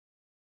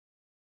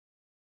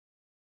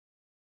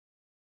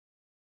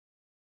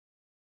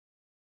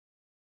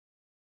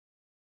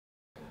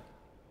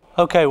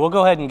Okay, we'll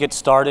go ahead and get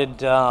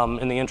started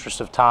in the interest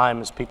of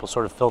time as people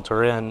sort of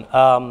filter in.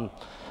 I'm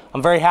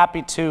very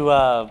happy to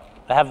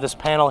have this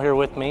panel here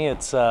with me.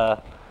 It's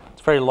a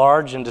very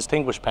large and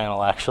distinguished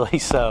panel, actually,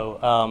 so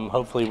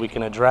hopefully we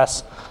can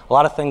address a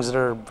lot of things that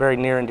are very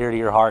near and dear to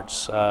your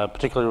hearts,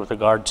 particularly with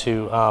regard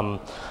to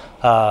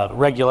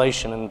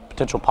regulation and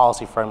potential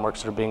policy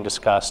frameworks that are being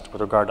discussed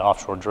with regard to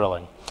offshore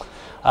drilling.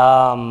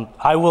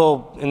 I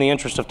will, in the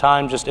interest of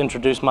time, just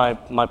introduce my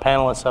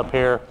panelists up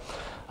here.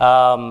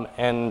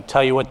 And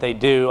tell you what they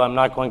do. I'm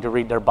not going to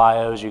read their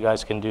bios. You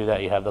guys can do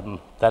that. You have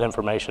that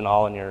information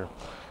all in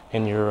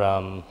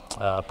your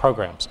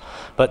programs.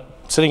 But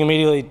sitting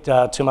immediately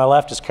to my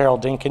left is Carol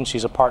Dinkin.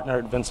 She's a partner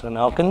at Vincent &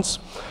 Elkins.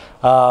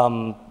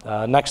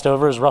 Next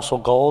over is Russell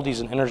Gold. He's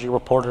an energy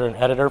reporter and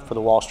editor for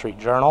the Wall Street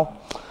Journal.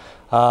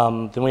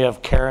 Then we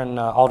have Karen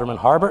Alderman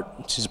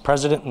Harbert. She's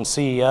president and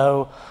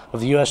CEO of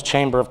the U.S.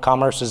 Chamber of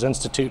Commerce's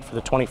Institute for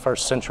the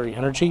 21st Century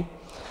Energy.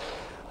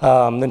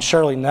 Then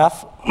Shirley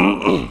Neff,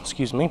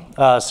 excuse me,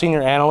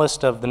 senior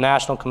analyst of the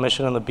National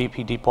Commission on the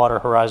BP Deepwater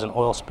Horizon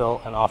oil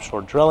spill and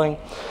offshore drilling.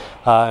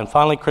 And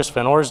finally, Chris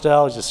Van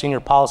Orsdale. He's a senior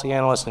policy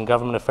analyst and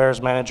government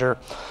affairs manager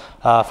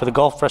for the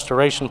Gulf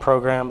Restoration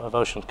Program of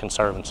Ocean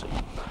Conservancy.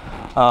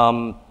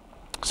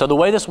 So the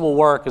way this will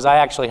work is I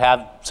actually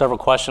have several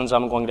questions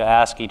I'm going to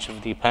ask each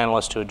of the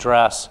panelists to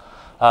address.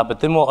 But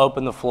then we'll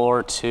open the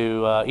floor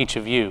to each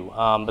of you.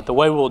 But the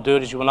way we'll do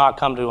it is you will not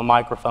come to a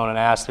microphone and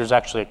ask. There's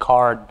actually a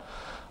card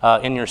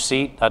in your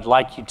seat. I'd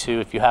like you to,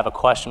 if you have a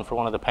question for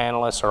one of the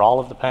panelists or all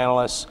of the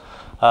panelists,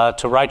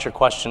 to write your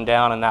question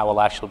down, and that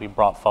will actually be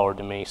brought forward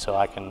to me so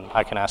I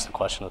can ask the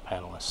question of the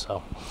panelists.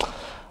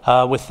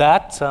 So with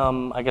that,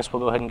 I guess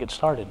we'll go ahead and get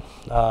started.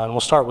 And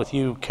we'll start with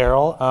you,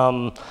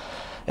 Carol.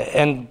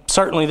 And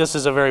certainly this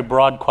is a very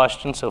broad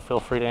question, so feel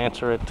free to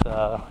answer it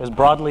as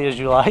broadly as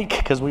you like,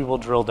 because we will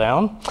drill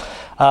down.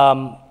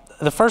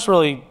 The first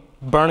really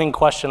burning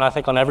question, I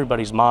think, on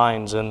everybody's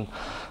minds, and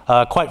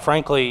quite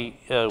frankly,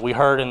 we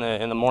heard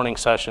in the morning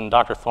session,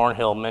 Dr.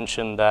 Thornhill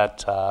mentioned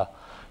that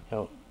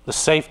the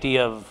safety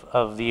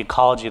of the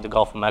ecology of the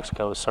Gulf of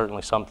Mexico is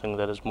certainly something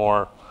that is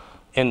more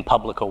in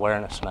public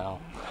awareness now.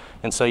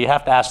 And so you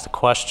have to ask the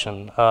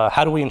question,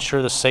 how do we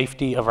ensure the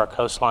safety of our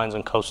coastlines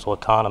and coastal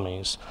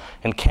economies?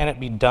 And can it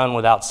be done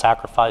without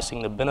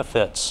sacrificing the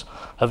benefits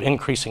of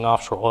increasing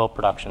offshore oil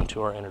production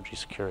to our energy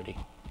security?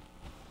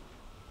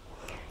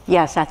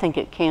 Yes, I think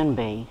it can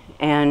be.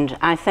 And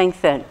I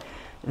think that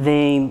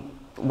the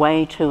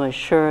way to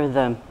assure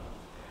the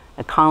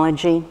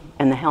ecology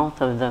and the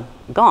health of the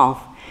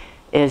Gulf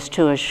is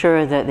to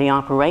assure that the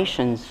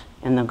operations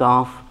in the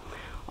Gulf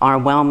are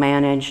well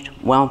managed,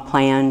 well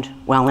planned,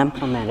 well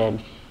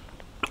implemented.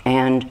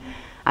 And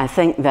I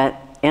think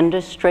that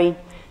industry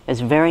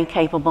is very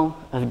capable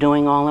of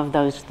doing all of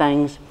those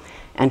things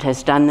and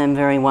has done them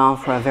very well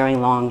for a very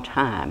long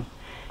time.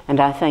 And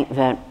I think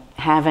that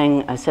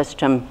having a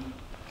system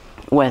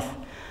with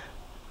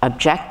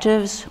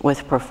objectives,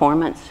 with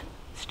performance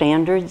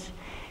standards,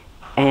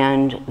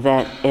 and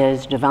that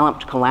is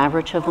developed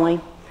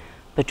collaboratively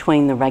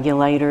between the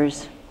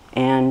regulators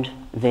and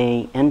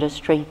the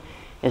industry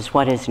is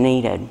what is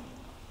needed.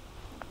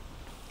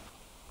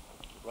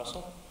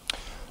 Russell?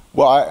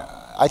 Well,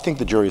 I think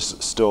the jury's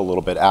still a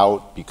little bit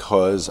out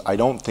because I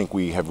don't think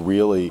we have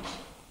really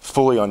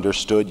fully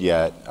understood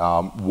yet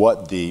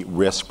what the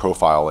risk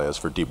profile is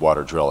for deep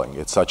water drilling.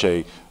 It's such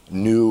a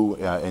new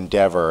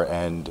endeavor,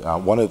 and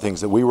one of the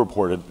things that we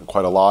reported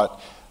quite a lot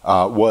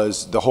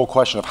was the whole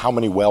question of how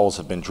many wells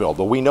have been drilled.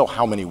 Well, we know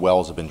how many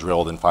wells have been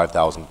drilled in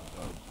 5,000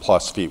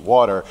 plus feet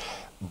water,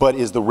 but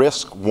is the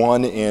risk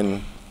 1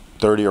 in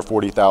 30 or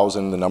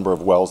 40,000, the number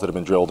of wells that have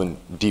been drilled in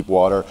deep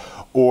water,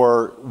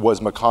 or was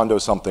Macondo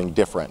something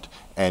different?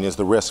 And is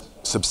the risk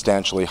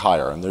substantially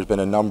higher? And there's been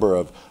a number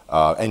of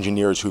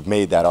engineers who've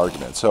made that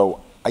argument.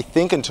 So I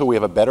think until we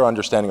have a better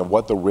understanding of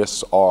what the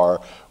risks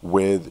are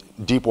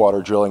with deep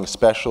water drilling,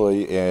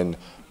 especially in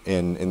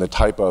the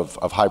type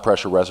of high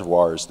pressure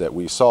reservoirs that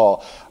we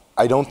saw,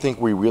 I don't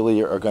think we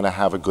really are going to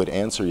have a good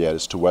answer yet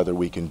as to whether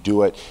we can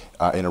do it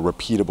in a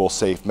repeatable,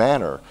 safe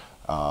manner.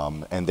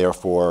 And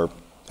therefore,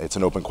 it's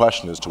an open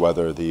question as to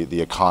whether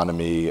the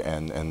economy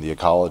and the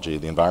ecology,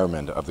 the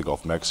environment of the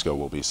Gulf of Mexico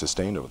will be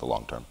sustained over the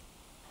long term.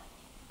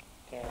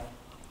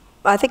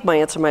 I think my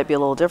answer might be a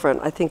little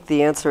different. I think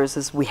the answer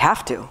is we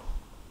have to.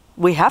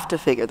 We have to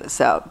figure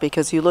this out,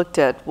 because you looked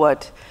at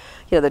what,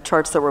 the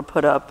charts that were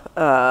put up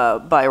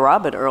by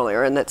Robin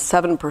earlier, and that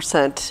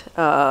 7%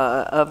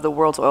 of the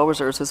world's oil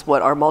reserves is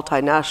what our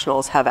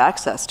multinationals have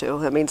access to.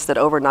 That means that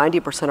over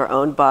 90% are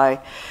owned by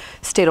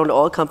state-owned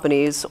oil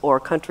companies or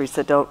countries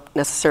that don't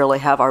necessarily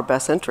have our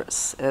best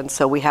interests. And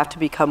so we have to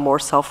become more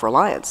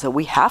self-reliant. So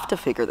we have to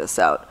figure this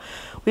out.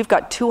 We've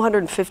got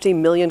 250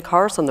 million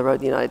cars on the road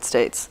in the United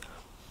States.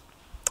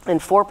 And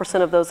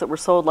 4% of those that were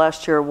sold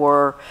last year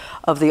were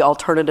of the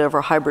alternative or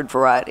hybrid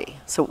variety.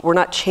 So we're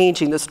not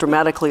changing this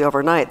dramatically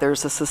overnight.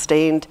 There's a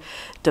sustained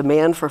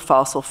demand for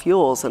fossil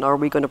fuels, and are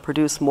we going to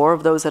produce more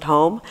of those at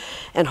home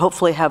and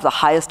hopefully have the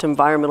highest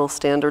environmental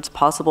standards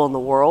possible in the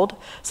world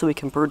so we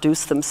can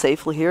produce them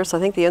safely here? So I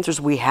think the answer is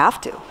we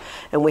have to,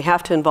 and we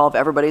have to involve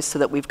everybody so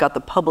that we've got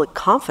the public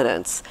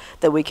confidence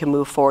that we can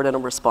move forward in a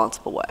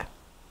responsible way.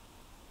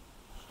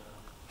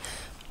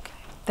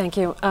 Thank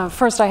you.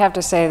 First, I have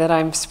to say that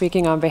I'm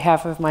speaking on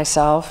behalf of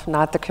myself,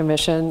 not the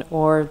Commission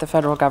or the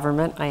federal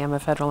government. I am a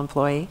federal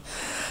employee.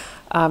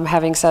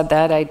 Having said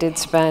that, I did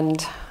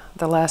spend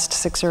the last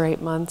 6 or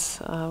 8 months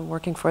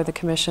working for the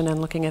Commission and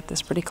looking at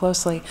this pretty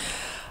closely.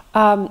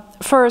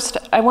 First,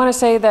 I want to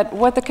say that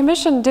what the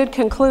Commission did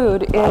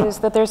conclude is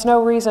that there's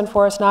no reason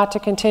for us not to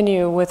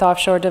continue with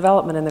offshore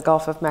development in the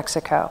Gulf of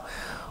Mexico.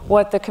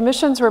 What the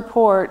Commission's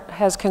report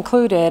has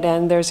concluded,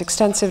 and there's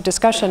extensive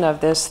discussion of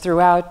this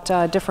throughout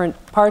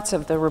different parts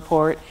of the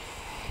report,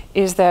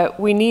 is that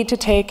we need to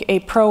take a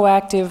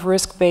proactive,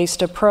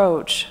 risk-based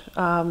approach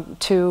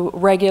to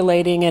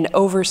regulating and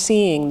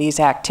overseeing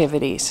these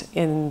activities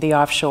in the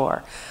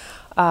offshore.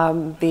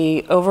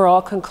 The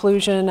overall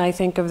conclusion, I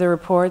think, of the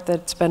report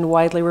that's been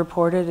widely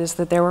reported is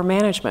that there were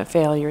management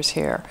failures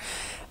here,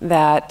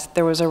 that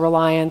there was a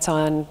reliance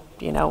on,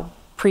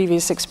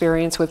 previous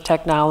experience with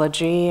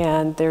technology,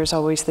 and there's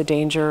always the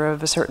danger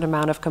of a certain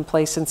amount of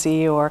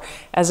complacency, or,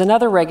 as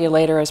another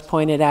regulator has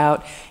pointed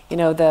out,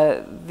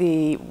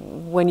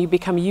 when you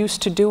become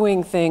used to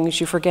doing things,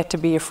 you forget to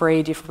be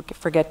afraid, you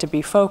forget to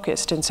be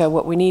focused. And so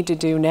what we need to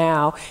do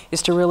now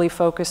is to really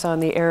focus on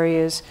the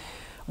areas,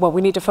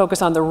 we need to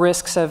focus on the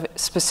risks of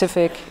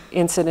specific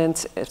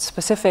incidents,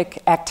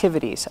 specific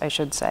activities, I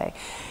should say.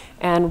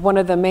 And one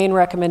of the main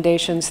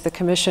recommendations the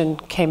Commission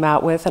came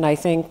out with, and I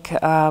think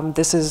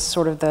this is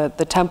sort of the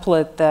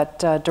template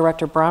that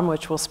Director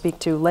Bromwich will speak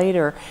to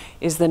later,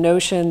 is the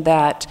notion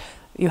that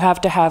you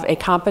have to have a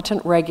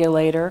competent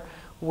regulator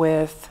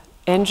with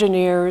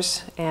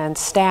engineers and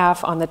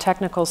staff on the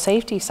technical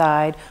safety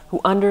side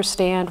who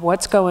understand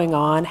what's going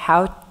on,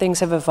 how things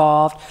have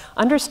evolved,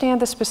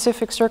 understand the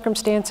specific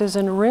circumstances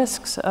and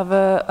risks of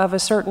a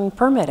certain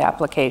permit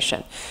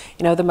application.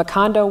 The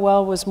Macondo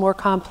well was more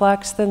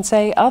complex than,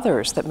 say,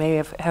 others that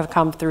may have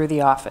come through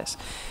the office.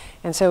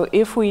 And so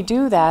if we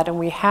do that and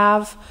we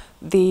have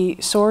the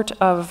sort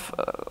of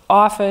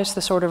office,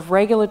 the sort of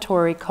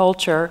regulatory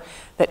culture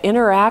that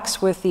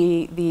interacts with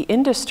the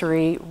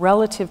industry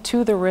relative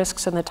to the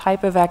risks and the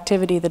type of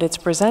activity that it's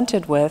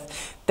presented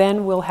with,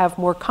 then we'll have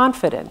more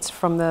confidence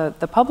from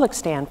the public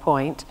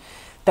standpoint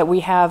that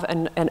we have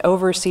an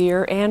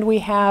overseer and we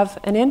have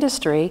an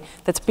industry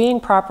that's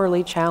being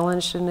properly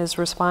challenged and is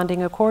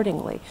responding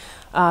accordingly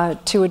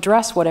to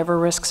address whatever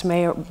risks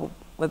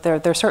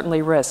they're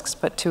certainly risks,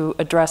 but to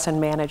address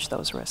and manage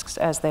those risks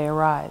as they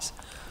arise.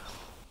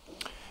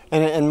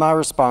 And my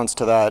response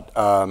to that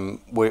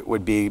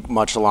would be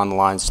much along the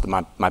lines to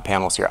my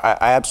panelists here.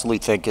 I absolutely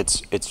think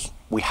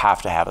we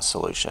have to have a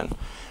solution.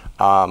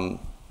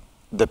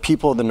 The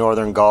people of the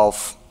Northern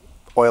Gulf,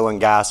 oil and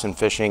gas and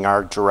fishing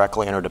are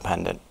directly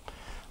interdependent.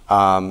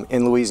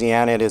 In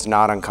Louisiana, it is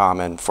not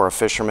uncommon for a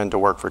fisherman to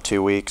work for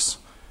 2 weeks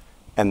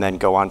and then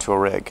go onto a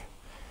rig.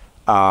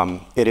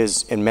 It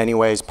is in many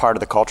ways part of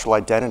the cultural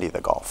identity of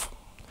the Gulf.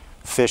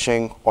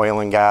 Fishing, oil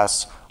and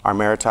gas, our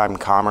maritime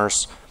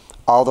commerce,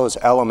 all those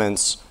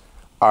elements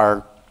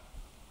are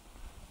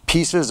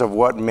pieces of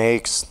what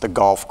makes the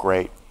Gulf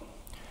great.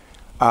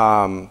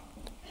 That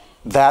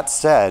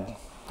said,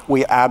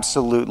 we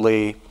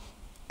absolutely,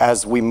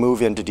 as we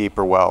move into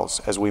deeper wells,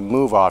 as we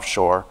move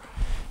offshore,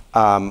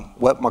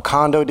 what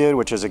Macondo did,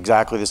 which is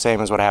exactly the same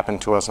as what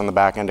happened to us on the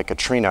back end of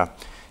Katrina,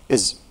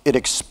 is it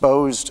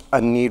exposed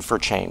a need for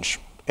change.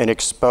 It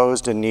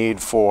exposed a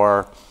need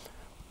for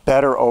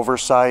better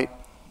oversight,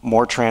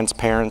 more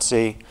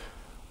transparency,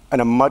 and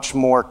a much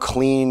more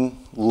clean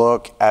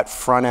look at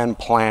front-end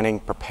planning,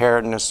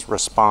 preparedness,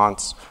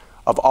 response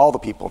of all the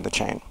people in the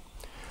chain.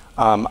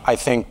 I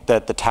think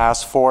that the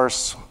task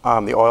force,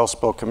 the Oil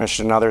Spill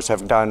Commission and others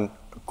have done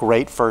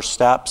great first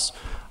steps.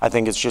 I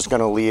think it's just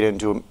going to lead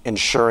into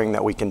ensuring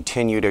that we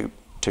continue to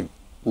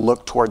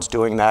look towards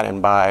doing that,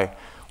 and by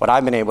what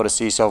I've been able to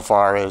see so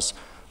far is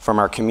from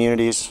our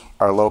communities,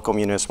 our local,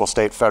 municipal,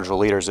 state, federal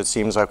leaders, it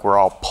seems like we're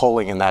all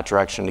pulling in that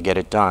direction to get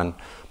it done.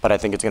 But I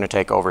think it's going to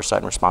take oversight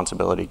and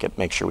responsibility to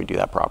make sure we do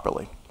that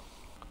properly.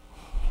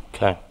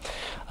 Okay.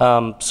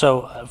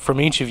 So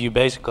from each of you,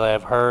 basically,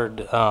 I've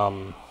heard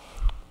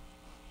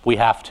we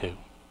have to,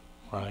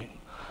 right?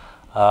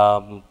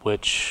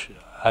 Which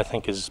I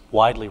think is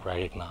widely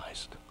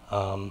recognized.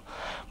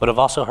 But I've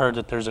also heard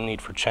that there's a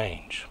need for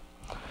change.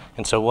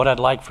 And so what I'd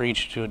like for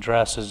each to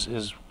address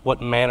is what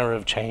manner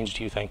of change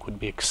do you think would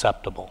be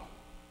acceptable?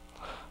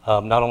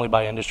 Not only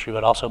by industry,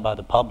 but also by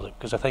the public,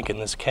 because I think in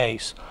this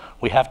case,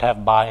 we have to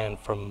have buy-in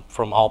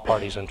from all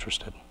parties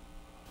interested.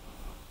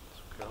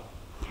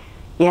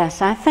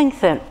 Yes, I think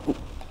that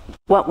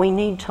what we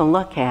need to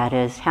look at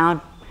is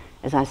how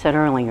as I said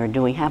earlier,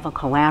 do we have a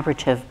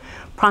collaborative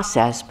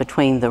process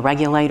between the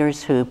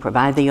regulators who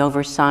provide the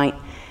oversight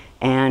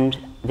and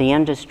the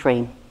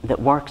industry that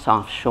works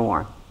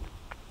offshore?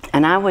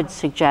 And I would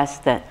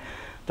suggest that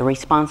the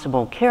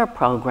Responsible Care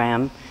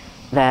Program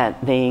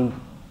that the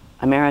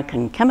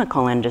American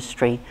chemical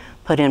industry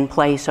put in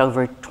place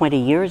over 20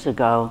 years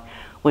ago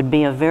would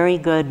be a very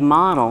good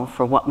model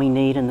for what we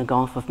need in the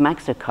Gulf of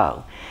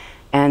Mexico.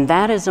 And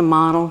that is a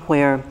model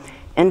where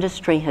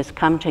industry has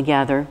come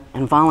together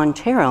and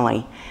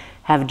voluntarily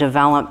have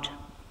developed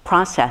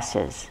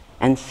processes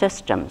and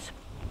systems.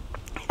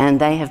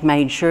 And they have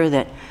made sure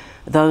that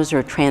those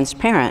are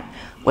transparent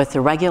with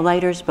the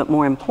regulators, but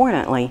more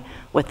importantly,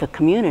 with the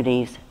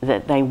communities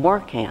that they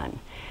work in.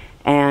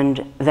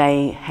 And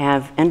they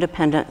have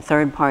independent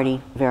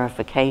third-party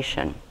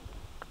verification.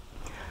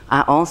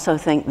 I also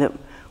think that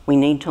we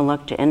need to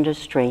look to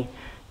industry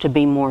to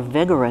be more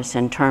vigorous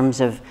in terms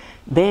of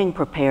being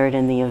prepared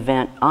in the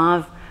event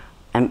of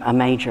a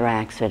major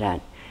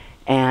accident.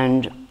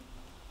 And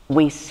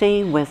we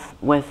see with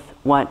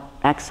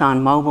what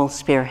ExxonMobil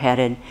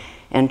spearheaded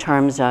in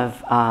terms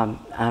of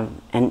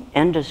an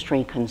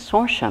industry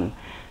consortium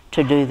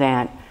to do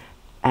that,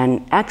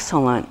 an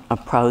excellent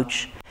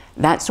approach.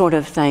 That sort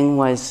of thing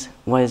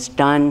was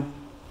done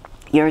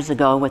years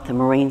ago with the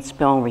Marine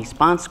Spill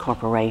Response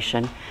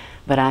Corporation,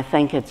 but I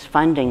think its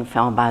funding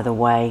fell by the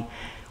way.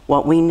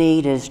 What we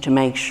need is to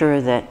make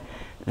sure that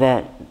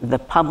the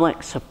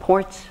public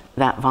supports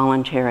that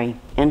voluntary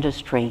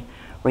industry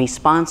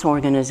response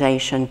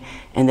organization,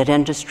 and that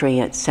industry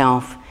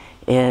itself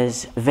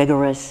is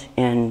vigorous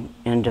in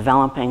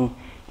developing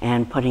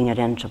and putting it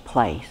into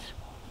place.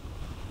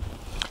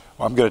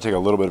 Well, I'm going to take a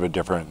little bit of a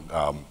different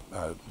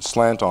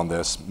slant on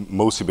this,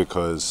 mostly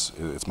because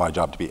it's my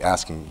job to be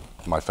asking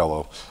my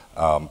fellow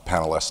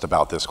panelists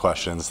about this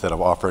question instead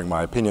of offering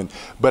my opinion.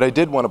 But I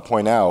did want to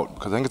point out,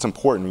 because I think it's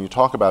important when you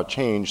talk about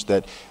change,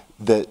 that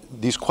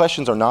these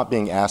questions are not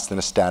being asked in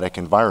a static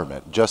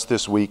environment. Just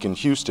this week in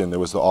Houston, there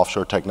was the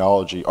Offshore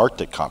Technology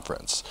Arctic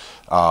Conference.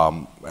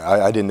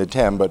 I didn't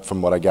attend, but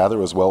from what I gather,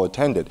 it was well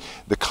attended.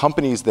 The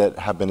companies that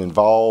have been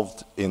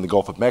involved in the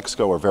Gulf of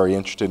Mexico are very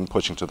interested in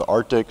pushing to the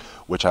Arctic,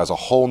 which has a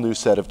whole new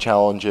set of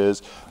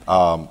challenges,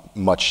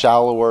 much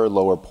shallower,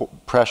 lower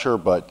pressure,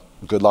 but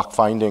good luck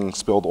finding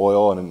spilled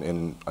oil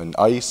and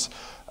ice.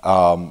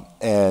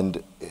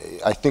 And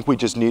I think we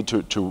just need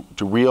to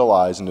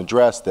realize and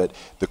address that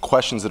the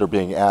questions that are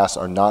being asked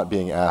are not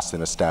being asked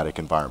in a static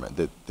environment,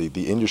 that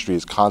the industry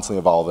is constantly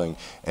evolving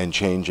and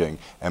changing,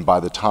 and by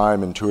the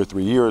time in 2 or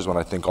 3 years when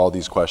I think all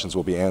these questions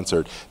will be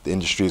answered, the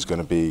industry is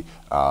going to be,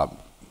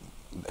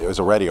 it was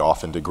already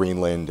off into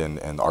Greenland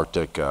and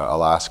Arctic,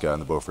 Alaska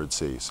and the Beaufort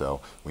Sea, so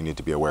we need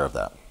to be aware of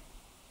that.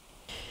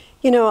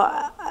 You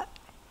know,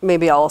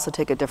 maybe I'll also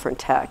take a different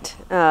tact.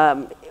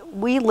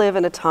 We live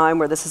in a time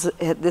where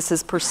this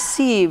is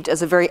perceived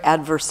as a very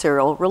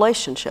adversarial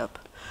relationship.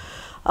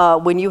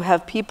 When you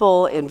have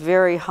people in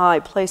very high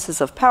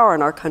places of power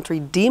in our country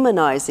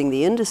demonizing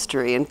the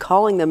industry and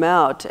calling them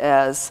out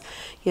as,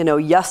 you know,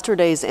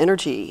 yesterday's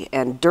energy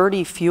and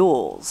dirty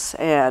fuels,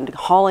 and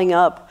hauling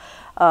up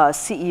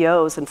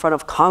CEOs in front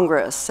of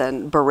Congress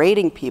and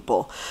berating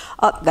people,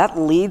 that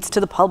leads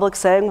to the public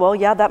saying, well,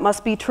 yeah, that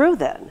must be true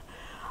then.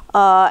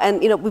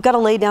 And you know, we've got to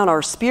lay down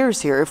our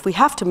spears here if we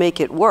have to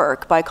make it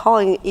work by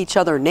calling each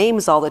other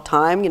names all the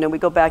time. You know, we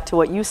go back to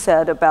what you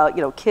said about,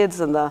 you know, kids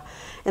in the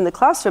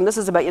classroom. This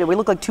is about, you know, we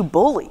look like two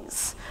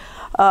bullies.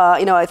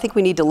 You know, I think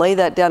we need to lay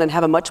that down and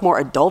have a much more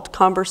adult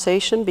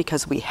conversation,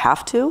 because we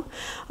have to.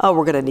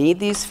 We're going to need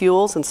these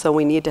fuels, and so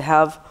we need to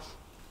have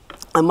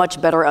a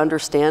much better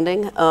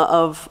understanding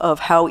of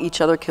how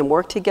each other can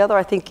work together.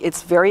 I think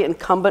it's very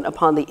incumbent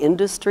upon the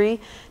industry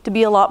to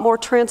be a lot more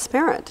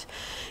transparent.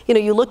 You know,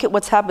 you look at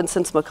what's happened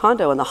since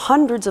Macondo and the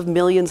hundreds of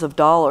millions of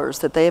dollars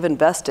that they have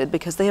invested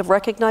because they have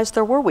recognized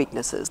there were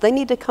weaknesses. They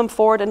need to come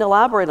forward and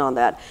elaborate on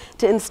that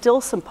to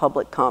instill some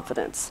public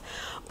confidence.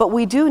 But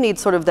we do need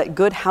sort of that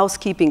good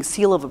housekeeping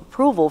seal of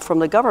approval from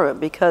the government,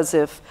 because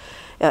if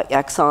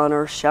Exxon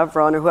or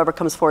Chevron or whoever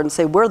comes forward and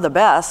say, we're the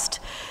best,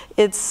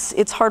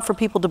 it's hard for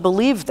people to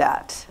believe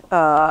that.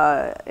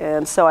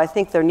 And so I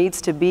think there needs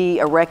to be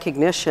a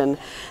recognition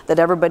that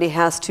everybody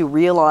has to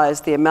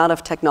realize the amount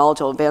of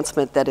technological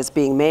advancement that is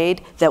being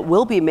made, that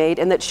will be made,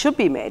 and that should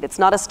be made. It's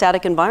not a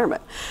static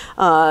environment.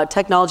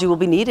 Technology will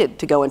be needed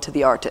to go into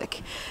the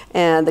Arctic.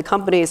 And the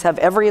companies have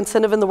every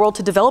incentive in the world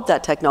to develop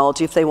that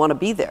technology if they want to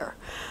be there.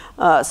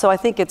 So I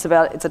think it's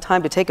a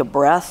time to take a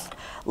breath,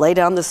 lay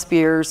down the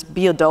spears,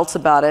 be adults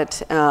about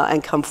it,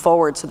 and come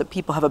forward so that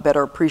people have a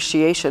better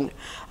appreciation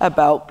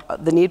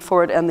about the need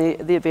for it and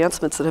the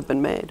advancements that have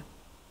been made.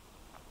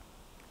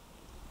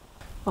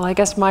 Well, I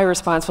guess my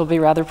response will be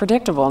rather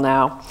predictable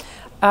now.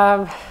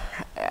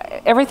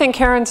 Everything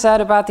Karen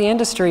said about the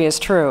industry is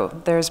true.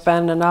 There's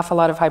been an awful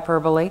lot of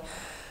hyperbole.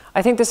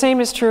 I think the same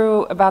is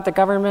true about the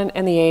government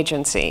and the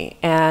agency,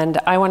 and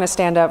I want to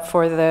stand up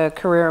for the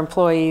career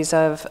employees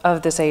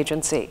of this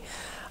agency.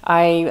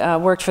 I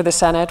worked for the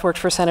Senate, worked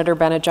for Senator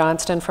Bennett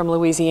Johnston from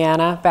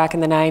Louisiana back in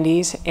the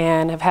 90s,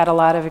 and have had a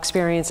lot of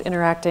experience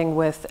interacting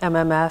with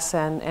MMS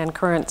and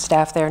current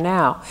staff there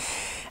now.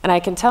 And I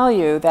can tell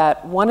you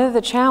that one of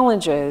the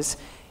challenges,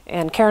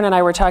 and Karen and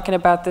I were talking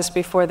about this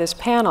before this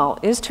panel,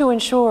 is to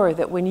ensure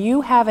that when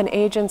you have an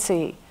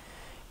agency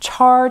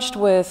charged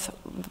with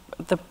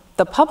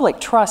the public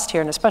trust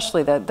here, and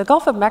especially the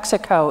Gulf of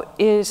Mexico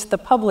is the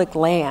public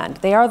land.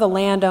 They are the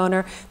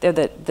landowner.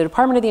 The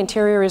Department of the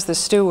Interior is the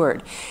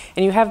steward.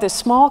 And you have this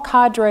small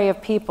cadre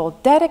of people,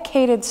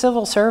 dedicated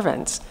civil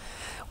servants,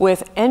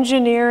 with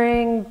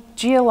engineering,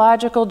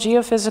 geological,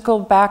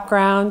 geophysical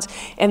backgrounds,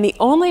 and the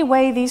only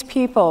way these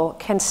people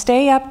can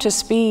stay up to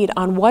speed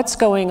on what's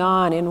going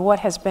on in what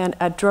has been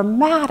a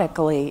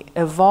dramatically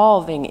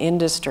evolving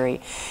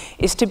industry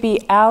is to be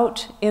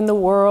out in the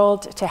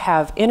world, to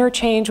have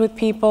interchange with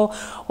people.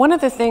 One of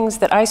the things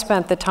that I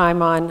spent the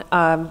time on,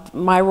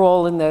 my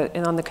role on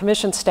the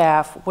commission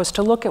staff, was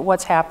to look at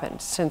what's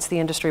happened since the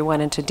industry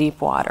went into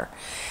deep water.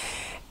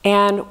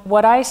 And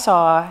what I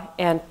saw,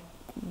 and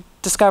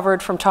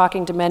discovered from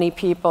talking to many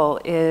people,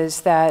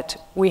 is that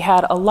we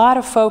had a lot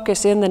of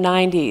focus in the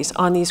 90s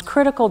on these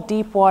critical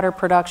deep water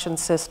production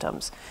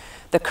systems.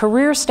 The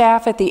career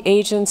staff at the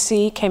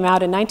agency came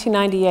out in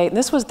 1998,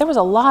 and there was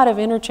a lot of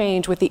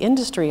interchange with the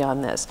industry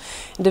on this,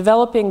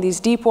 developing these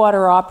deep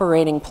water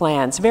operating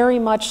plans, very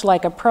much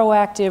like a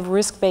proactive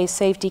risk-based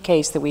safety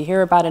case that we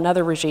hear about in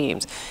other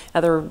regimes,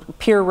 other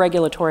peer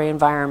regulatory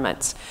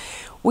environments.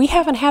 We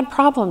haven't had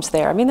problems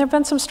there. I mean, there have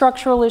been some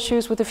structural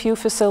issues with a few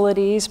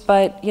facilities,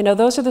 but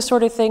those are the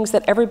sort of things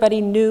that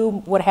everybody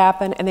knew would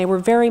happen, and they were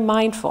very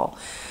mindful.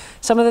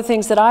 Some of the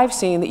things that I've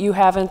seen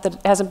that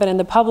hasn't been in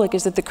the public,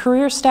 is that the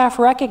career staff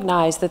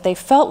recognized that they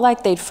felt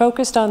like they'd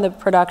focused on the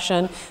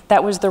production,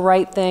 that was the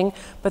right thing,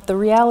 but the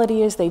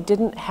reality is they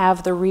didn't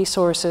have the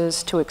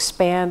resources to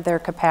expand their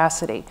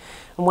capacity.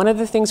 And one of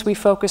the things we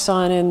focus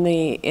on in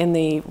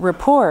the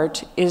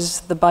report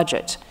is the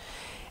budget.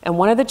 And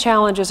one of the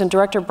challenges, and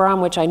Director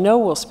Bromwich I know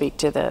will speak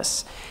to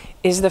this,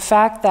 is the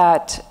fact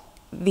that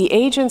the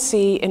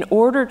agency, in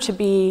order to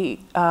be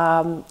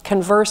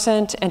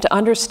conversant and to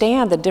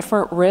understand the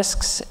different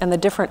risks and the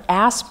different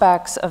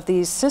aspects of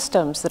these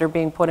systems that are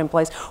being put in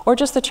place, or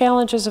just the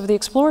challenges of the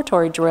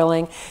exploratory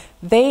drilling,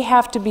 they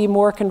have to be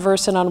more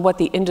conversant on what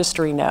the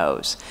industry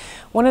knows.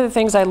 One of the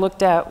things I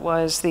looked at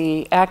was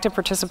the active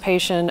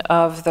participation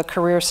of the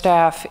career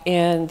staff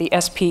in the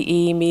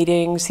SPE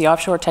meetings, the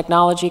Offshore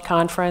Technology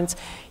Conference.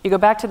 You go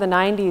back to the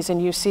 90s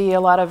and you see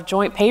a lot of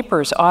joint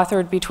papers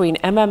authored between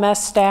MMS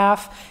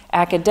staff,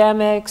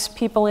 academics,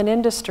 people in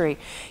industry.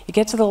 You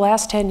get to the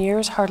last 10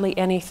 years, hardly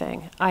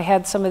anything. I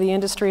had some of the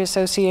industry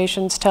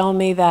associations tell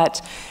me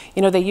that,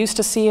 they used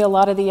to see a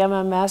lot of the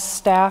MMS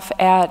staff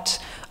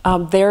at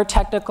their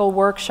technical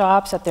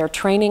workshops, at their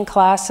training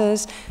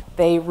classes.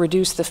 They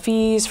reduced the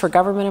fees for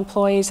government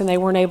employees and they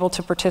weren't able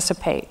to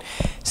participate.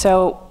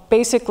 So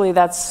basically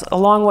that's a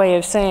long way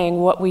of saying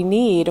what we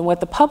need and what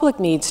the public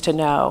needs to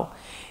know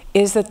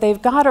is that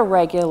they've got a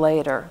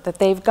regulator, that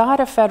they've got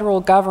a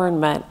federal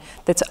government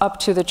that's up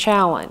to the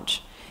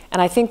challenge.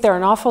 And I think there are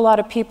an awful lot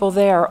of people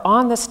there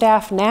on the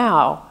staff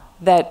now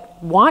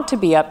that want to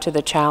be up to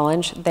the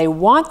challenge. They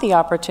want the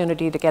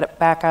opportunity to get it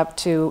back up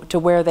to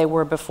where they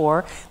were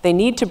before. They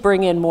need to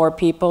bring in more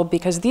people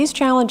because these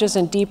challenges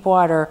in deep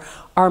water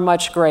are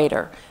much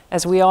greater.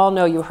 As we all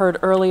know, you heard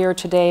earlier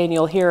today, and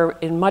you'll hear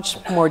in much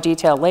more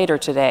detail later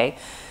today,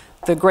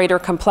 the greater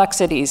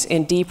complexities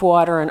in deep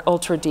water and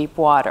ultra deep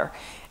water.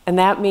 And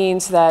that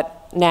means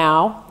that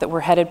now that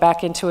we're headed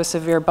back into a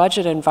severe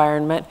budget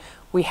environment,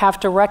 we have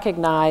to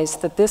recognize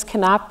that this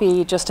cannot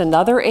be just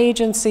another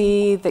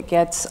agency that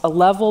gets a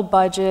level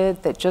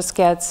budget, that just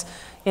gets,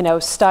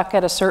 stuck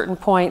at a certain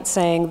point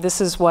saying this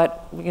is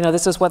what,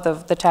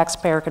 the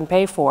taxpayer can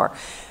pay for.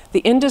 The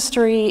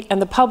industry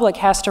and the public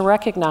has to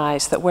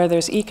recognize that where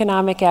there's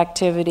economic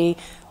activity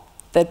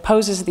that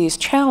poses these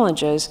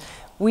challenges,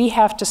 we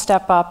have to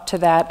step up to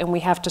that and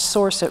we have to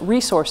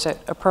resource it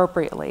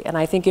appropriately. And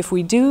I think if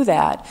we do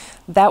that,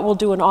 that will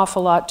do an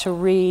awful lot to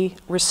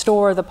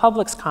restore the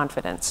public's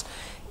confidence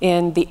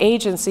in the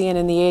agency and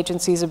in the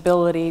agency's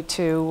ability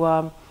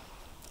to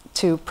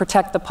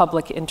protect the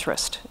public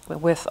interest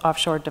with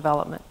offshore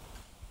development.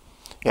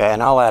 Yeah,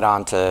 and I'll add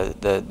on to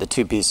the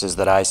two pieces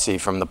that I see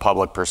from the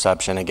public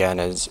perception again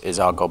is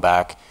I'll go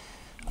back.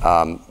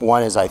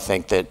 One is I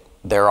think that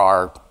there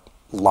are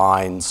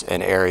lines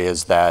and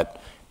areas that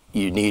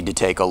you need to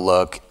take a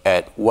look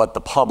at what the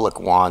public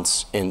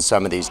wants in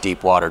some of these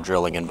deep water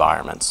drilling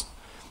environments.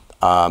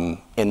 In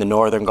the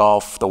Northern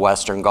Gulf, the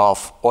Western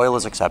Gulf, oil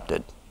is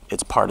accepted.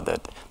 It's part of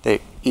it.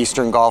 The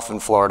Eastern Gulf in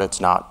Florida, it's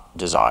not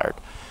desired.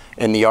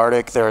 In the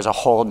Arctic, there is a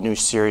whole new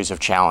series of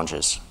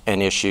challenges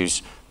and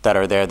issues that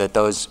are there that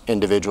those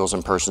individuals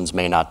and persons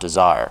may not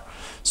desire.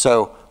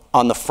 So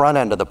on the front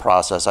end of the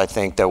process, I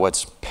think that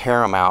what's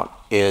paramount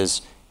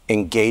is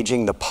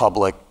engaging the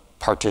public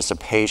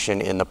participation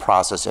in the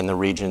process in the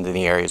region, in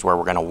the areas where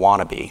we're going to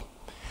want to be.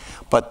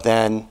 But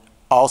then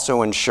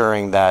also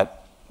ensuring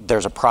that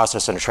there's a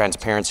process and a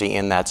transparency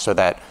in that so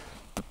that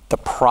the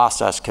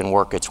process can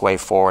work its way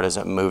forward as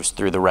it moves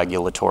through the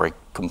regulatory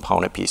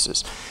component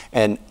pieces.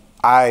 And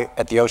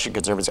at the Ocean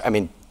Conservancy, I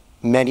mean,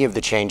 many of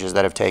the changes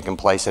that have taken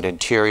place at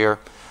Interior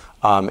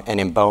and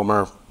in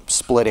Bomer,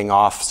 splitting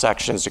off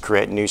sections to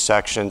create new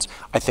sections,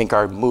 I think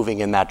are moving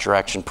in that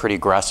direction pretty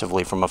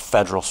aggressively from a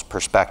federal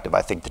perspective.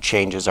 I think the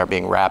changes are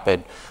being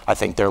rapid. I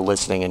think they're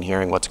listening and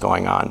hearing what's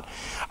going on.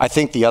 I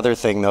think the other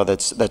thing, though,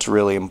 that's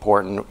really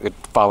important,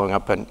 following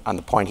up on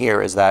the point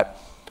here, is that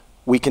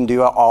we can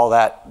do all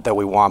that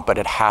we want, but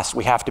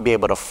we have to be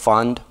able to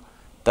fund.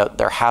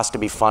 There has to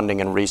be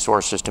funding and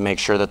resources to make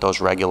sure that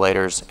those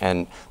regulators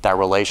and that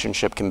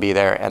relationship can be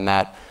there, and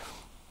that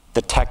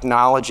the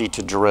technology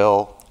to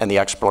drill and the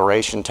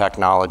exploration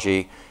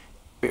technology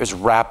is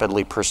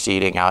rapidly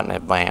proceeding out in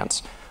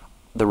advance.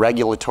 The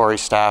regulatory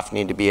staff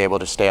need to be able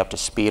to stay up to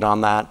speed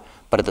on that,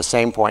 but at the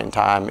same point in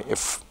time,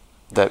 if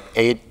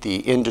the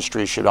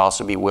industry should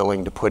also be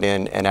willing to put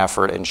in an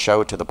effort and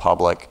show to the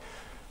public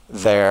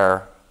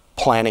their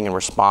planning and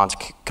response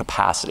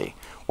capacity.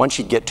 Once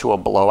you get to a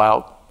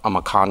blowout, a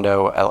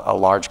Macondo, a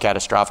large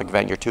catastrophic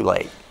event, you're too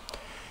late.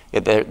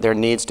 There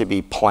needs to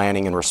be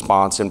planning and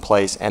response in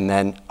place, and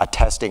then a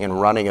testing and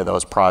running of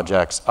those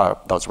projects,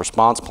 those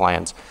response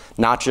plans,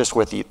 not just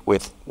with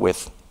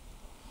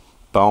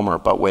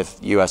Bomer, but with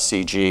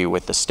USCG,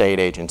 with the state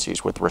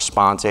agencies, with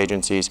response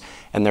agencies,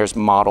 and there's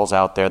models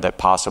out there that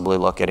possibly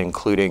look at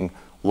including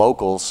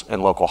locals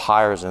and local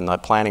hires in the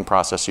planning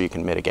process so you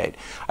can mitigate.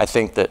 I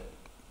think that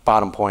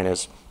bottom point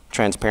is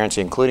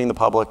transparency, including the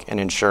public, and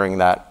ensuring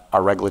that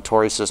our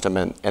regulatory system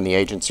and the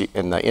agency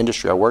and the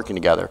industry are working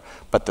together,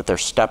 but that they're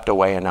stepped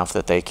away enough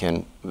that they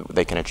can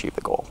achieve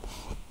the goal.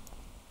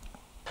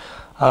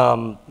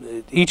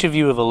 Each of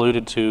you have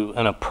alluded to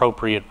an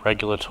appropriate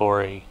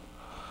regulatory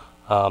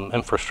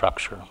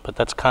infrastructure, but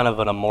that's kind of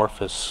an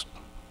amorphous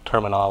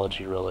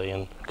terminology, really,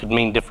 and could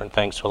mean different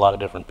things to a lot of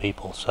different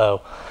people.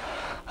 So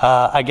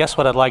I guess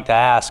what I'd like to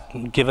ask,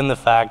 given the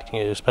fact,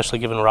 especially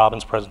given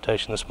Robin's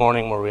presentation this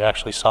morning, where we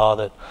actually saw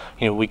that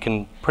we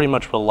can pretty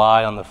much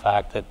rely on the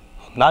fact that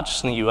not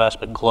just in the U.S.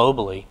 but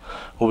globally,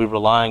 we'll be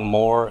relying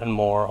more and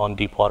more on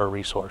deep water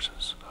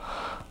resources.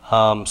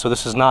 So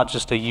this is not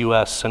just a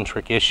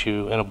U.S.-centric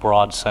issue in a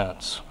broad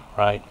sense,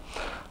 right?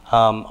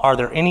 Are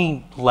there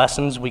any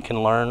lessons we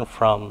can learn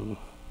from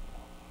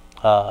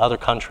other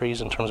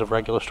countries in terms of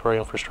regulatory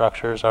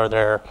infrastructures? Are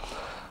there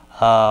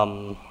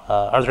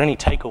any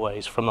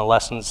takeaways from the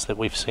lessons that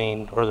we've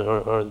seen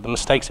or the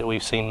mistakes that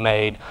we've seen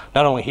made,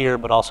 not only here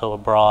but also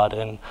abroad,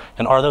 and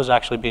are those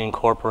actually being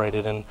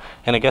incorporated? And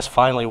I guess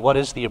finally, what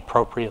is the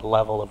appropriate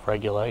level of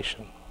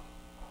regulation?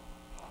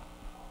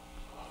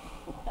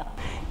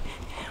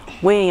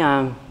 We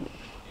have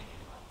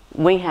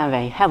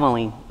a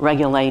heavily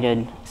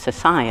regulated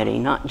society,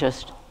 not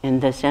just in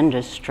this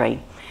industry,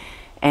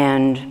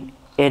 and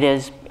it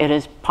is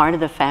part of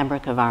the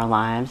fabric of our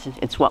lives.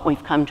 It's what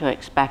we've come to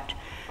expect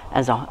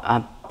as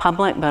a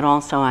public, but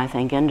also I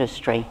think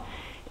industry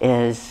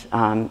is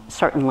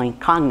certainly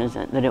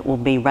cognizant that it will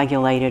be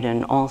regulated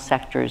in all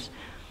sectors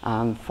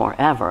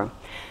forever.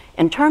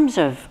 In terms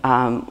of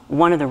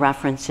one of the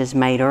references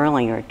made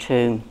earlier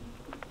to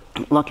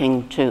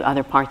looking to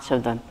other parts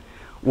of the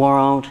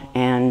world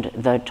and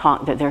the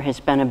talk that there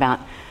has been about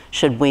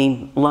should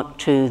we look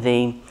to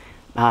the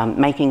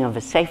making of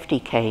a safety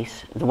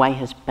case, the way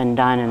has been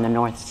done in the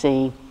North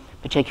Sea,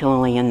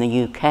 particularly in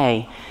the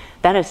UK,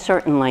 that is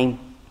certainly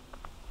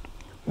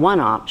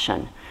one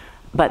option.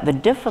 But the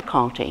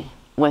difficulty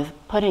with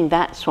putting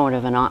that sort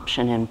of an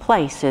option in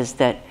place is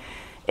that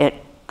it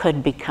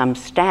could become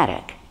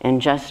static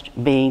and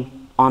just be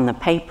on the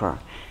paper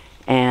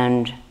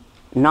and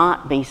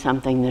not be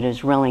something that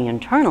is really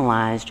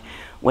internalized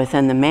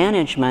within the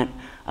management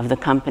of the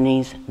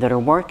companies that are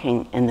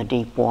working in the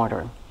deep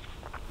water.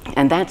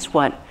 And that's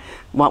what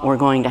we're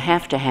going to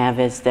have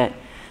is that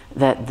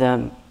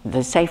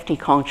the safety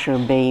culture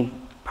be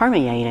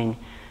permeating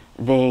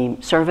the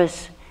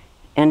service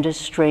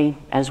industry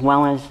as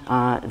well as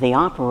the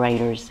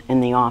operators in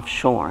the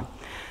offshore.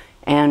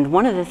 And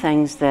one of the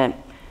things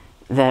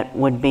that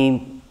would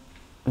be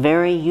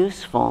very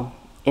useful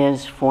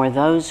is for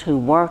those who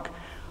work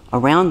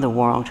around the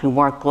world, who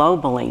work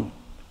globally,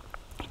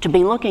 to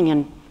be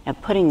looking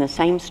at putting the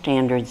same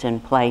standards in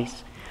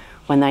place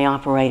when they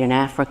operate in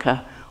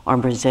Africa or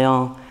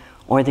Brazil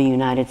or the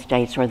United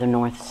States or the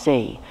North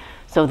Sea,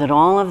 so that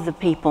all of the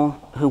people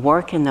who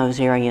work in those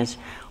areas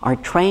are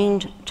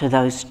trained to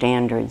those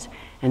standards,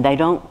 and they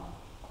don't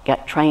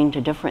get trained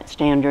to different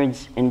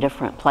standards in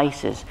different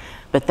places,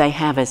 but they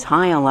have as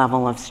high a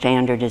level of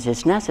standard as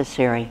is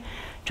necessary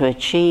to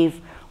achieve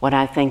what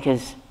I think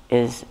is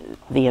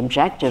the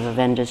objective of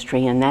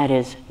industry, and that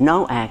is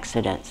no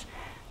accidents,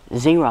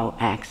 zero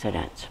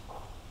accidents.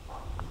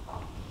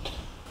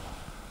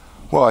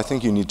 Well, I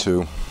think you need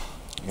to,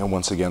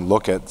 once again,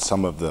 look at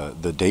some of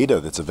the data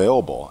that's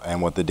available.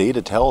 And what the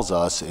data tells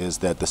us is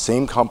that the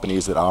same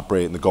companies that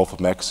operate in the Gulf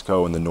of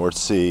Mexico and the North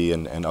Sea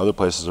and other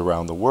places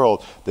around the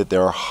world, that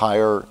there are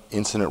higher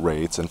incident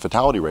rates and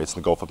fatality rates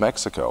in the Gulf of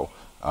Mexico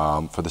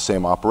for the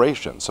same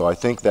operation. So I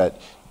think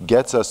that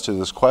gets us to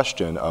this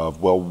question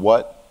of, well,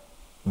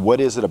 what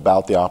is it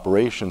about the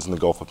operations in the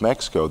Gulf of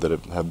Mexico that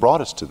have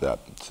brought us to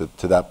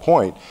that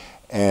point?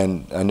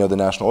 And I know the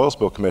National Oil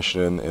Spill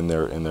Commission in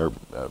their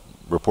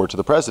report to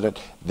the President,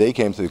 they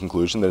came to the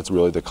conclusion that it's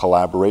really the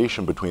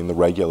collaboration between the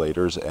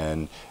regulators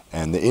and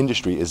the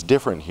industry is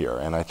different here.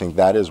 And I think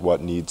that is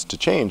what needs to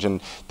change.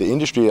 And the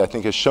industry, I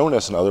think, has shown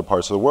us in other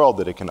parts of the world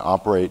that it can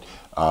operate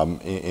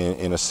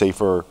in a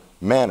safer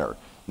manner.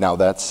 Now,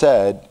 that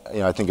said,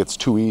 I think it's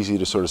too easy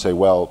to sort of say,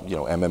 well,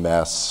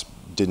 MMS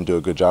didn't do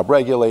a good job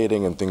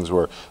regulating and things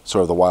were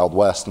sort of the Wild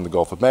West in the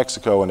Gulf of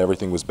Mexico and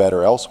everything was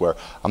better elsewhere.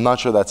 I'm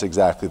not sure that's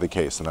exactly the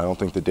case, and I don't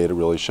think the data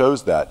really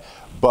shows that.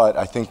 But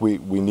I think we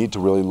need to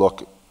really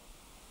look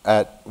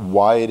at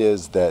why it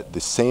is that the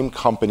same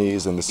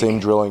companies and the same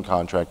drilling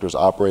contractors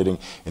operating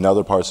in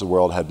other parts of the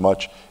world had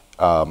much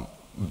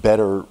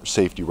better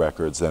safety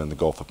records than in the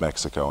Gulf of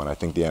Mexico. And I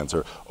think the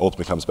answer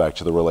ultimately comes back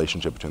to the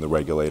relationship between the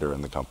regulator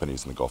and the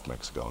companies in the Gulf of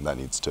Mexico. And that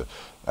needs to,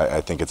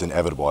 I think it's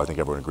inevitable. I think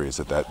everyone agrees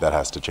that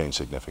has to change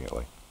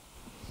significantly.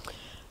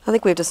 I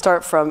think we have to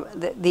start from,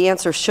 the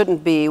answer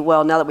shouldn't be,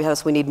 well, now that we have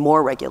this, we need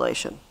more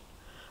regulation.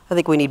 I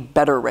think we need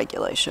better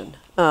regulation.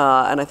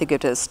 And I think we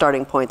have to have a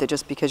starting point that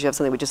just because you have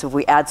something, if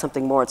we add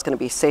something more, it's going to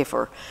be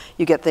safer.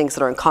 You get things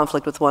that are in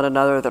conflict with one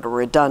another, that are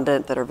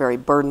redundant, that are very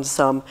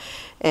burdensome.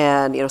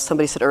 And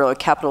somebody said earlier,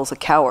 capital is a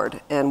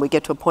coward. And we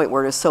get to a point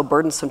where it is so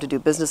burdensome to do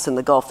business in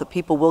the Gulf that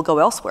people will go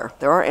elsewhere.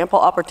 There are ample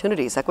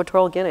opportunities.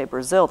 Equatorial Guinea,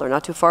 Brazil, they're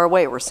not too far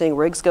away. We're seeing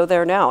rigs go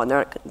there now, and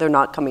they're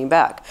not coming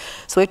back.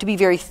 So we have to be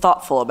very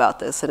thoughtful about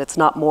this, and it's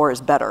not more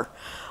is better.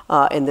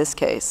 In this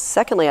case.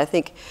 Secondly, I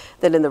think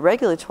that in the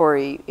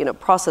regulatory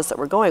process that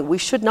we're going, we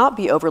should not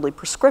be overly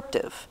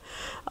prescriptive.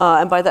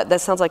 And by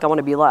that sounds like I want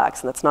to be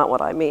lax, and that's not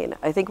what I mean.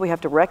 I think we have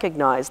to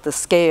recognize the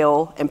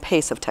scale and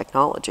pace of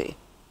technology,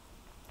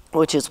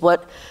 which is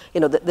what,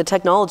 the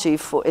technology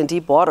in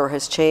deep water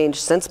has changed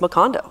since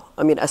Macondo.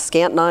 I mean, a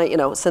scant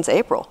 9, since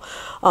April,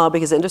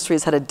 because the industry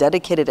has had a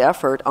dedicated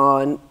effort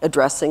on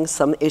addressing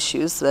some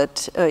issues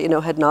that,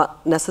 had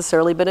not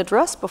necessarily been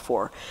addressed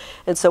before.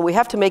 And so we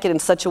have to make it in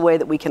such a way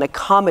that we can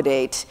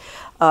accommodate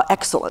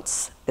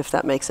excellence, if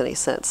that makes any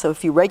sense. So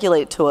if you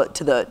regulate to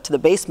the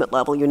basement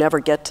level, you never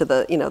get to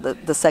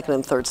the second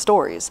and third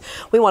stories.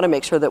 We want to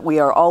make sure that we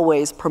are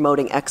always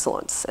promoting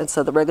excellence. And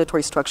so the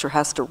regulatory structure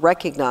has to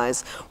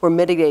recognize we're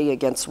mitigating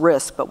against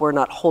risk, but we're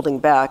not holding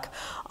back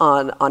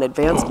on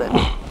advancement.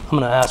 I'm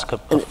going to ask a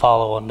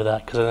follow-on to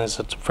that, because I think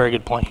that's a very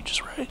good point you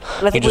just raised.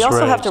 And I think we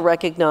also have to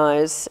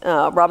recognize,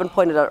 Robin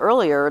pointed out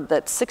earlier,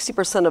 that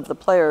 60% of the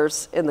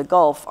players in the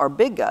Gulf are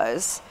big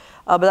guys,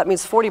 but that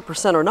means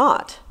 40% are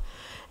not.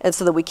 And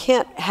so that we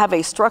can't have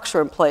a structure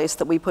in place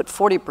that we put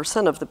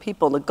 40% of the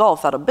people in the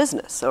Gulf out of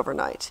business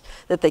overnight,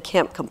 that they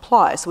can't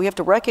comply. So we have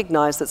to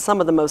recognize that some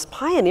of the most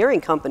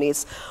pioneering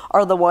companies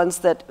are the ones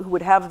who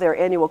would have their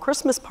annual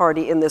Christmas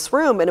party in this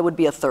room, and it would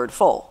be a third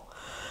full.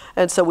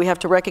 And so we have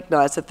to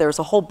recognize that there's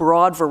a whole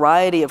broad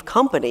variety of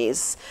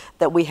companies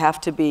that we have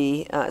to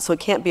be, so it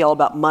can't be all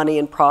about money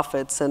and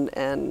profits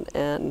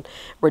and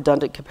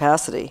redundant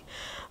capacity.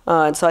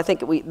 And so I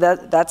think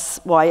that's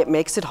why it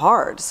makes it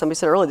hard. Somebody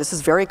said earlier, this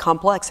is very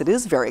complex. It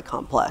is very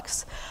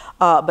complex.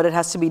 But it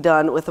has to be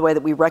done with the way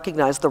that we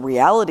recognize the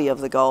reality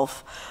of the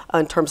Gulf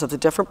in terms of the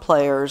different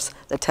players,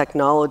 the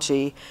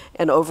technology,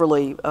 and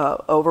and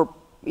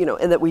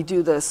that we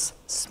do this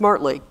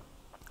smartly,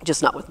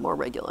 just not with more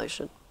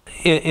regulation.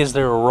 Is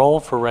there a role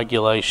for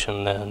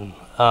regulation then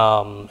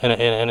in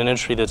an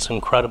industry that's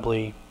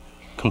incredibly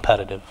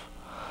competitive,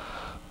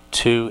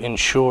 to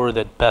ensure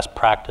that best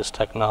practice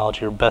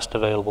technology or best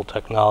available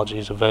technology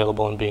is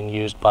available and being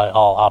used by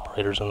all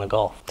operators in the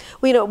Gulf?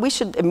 Well, we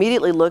should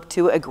immediately look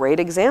to a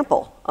great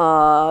example,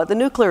 the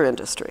nuclear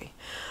industry.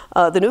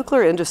 The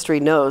nuclear industry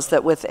knows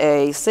that with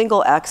a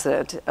single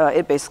accident,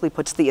 it basically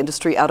puts the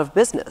industry out of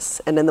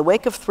business. And in the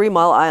wake of 3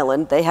 Mile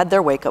Island, they had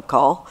their wake-up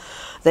call.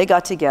 They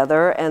got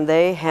together and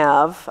they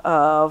have,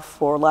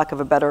 for lack of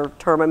a better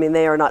term, I mean,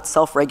 they are not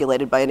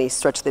self-regulated by any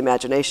stretch of the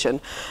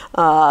imagination.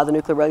 The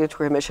Nuclear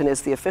Regulatory Commission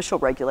is the official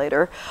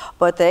regulator,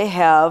 but they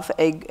have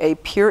a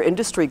peer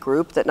industry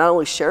group that not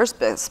only shares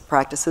best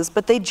practices,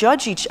 but they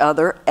judge each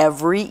other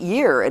every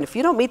year. And if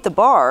you don't meet the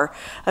bar,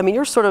 I mean,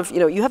 you're sort of,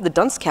 you have the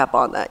dunce cap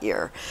on that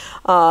year.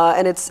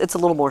 And it's a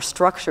little more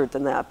structured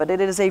than that, but it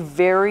is a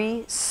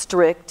very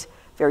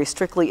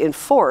strictly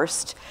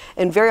enforced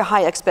and very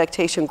high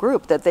expectation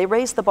group that they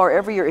raise the bar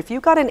every year. If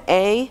you got an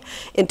A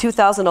in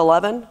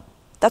 2011,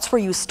 that's where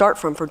you start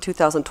from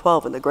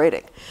 2012 in the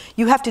grading.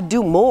 You have to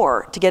do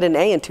more to get an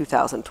A in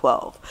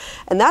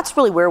 2012. And that's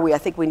really where I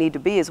think we need to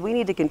be, is we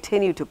need to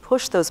continue to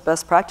push those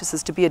best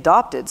practices to be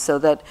adopted so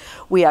that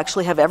we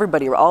actually have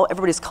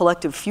everybody's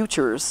collective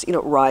futures,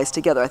 rise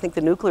together. I think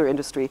the nuclear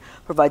industry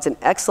provides an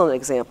excellent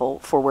example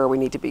for where we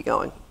need to be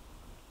going.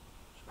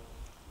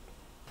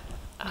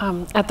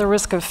 At the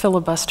risk of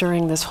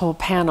filibustering this whole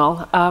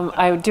panel,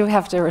 I do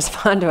have to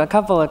respond to a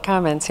couple of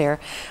comments here.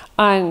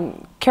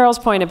 On Carol's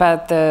point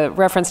about the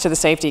reference to the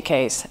safety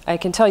case, I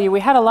can tell you we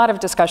had a lot of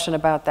discussion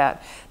about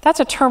that. That's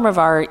a term of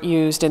art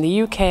used in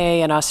the UK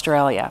and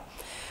Australia.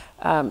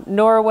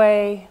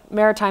 Norway,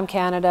 Maritime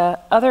Canada,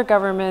 other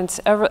governments,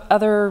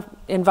 other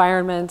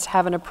environments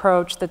have an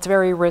approach that's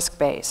very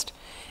risk-based.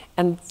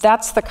 And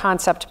that's the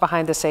concept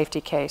behind the safety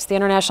case. The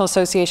International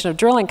Association of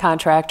Drilling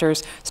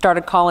Contractors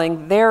started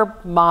calling their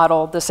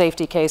model the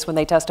safety case when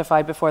they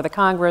testified before the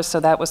Congress,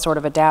 so that was sort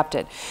of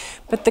adapted.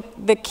 But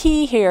the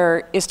key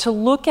here is to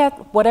look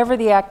at whatever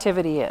the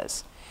activity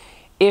is.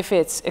 If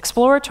it's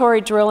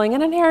exploratory drilling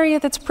in an area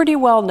that's pretty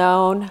well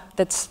known,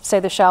 that's, say,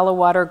 the shallow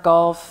water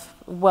Gulf,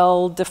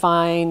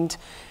 well-defined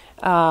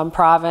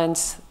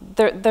province,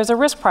 there's a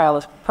risk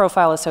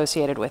profile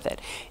associated with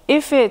it.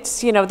 If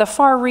it's, the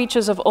far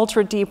reaches of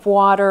ultra-deep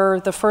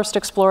water, the first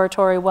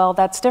exploratory well,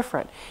 that's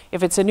different.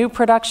 If it's a new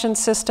production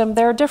system,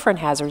 there are different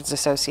hazards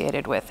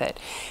associated with it.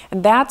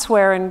 And that's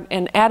where,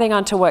 and adding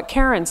on to what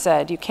Karen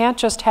said, you can't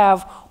just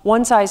have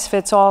one size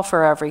fits all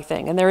for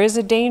everything. And there is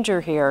a danger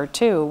here,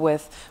 too,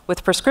 with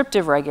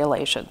prescriptive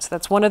regulations.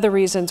 That's one of the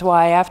reasons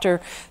why, after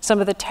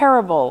some of the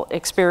terrible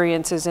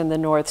experiences in the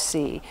North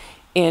Sea,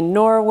 in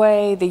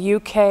Norway, the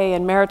UK,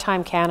 and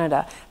Maritime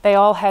Canada, they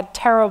all had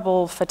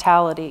terrible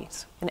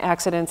fatalities and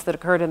accidents that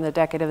occurred in the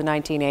decade of the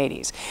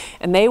 1980s.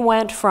 And they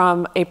went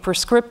from a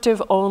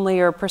prescriptive only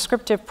or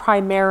prescriptive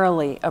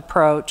primarily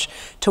approach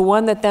to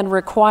one that then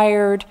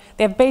required,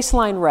 they have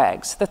baseline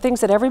regs, the things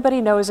that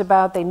everybody knows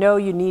about. They know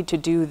you need to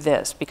do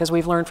this because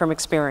we've learned from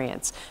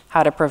experience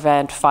how to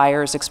prevent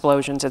fires,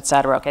 explosions, et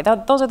cetera. Okay,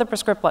 those are the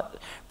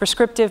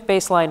prescriptive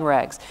baseline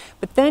regs.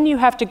 But then you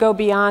have to go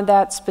beyond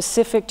that,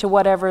 specific to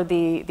whatever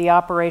the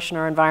operation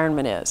or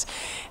environment is.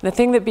 And the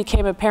thing that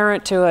became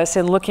apparent to us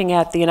in looking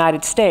at the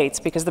United States,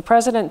 because the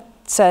president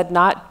said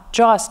not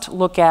just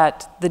look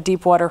at the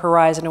Deepwater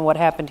Horizon and what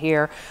happened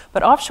here,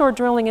 but offshore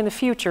drilling in the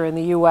future in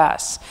the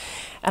US.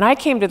 And I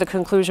came to the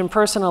conclusion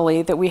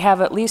personally that we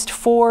have at least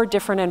 4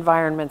 different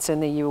environments in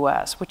the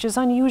US, which is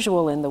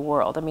unusual in the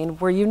world. I mean,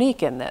 we're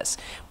unique in this.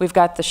 We've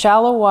got the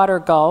shallow water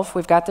Gulf,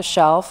 we've got the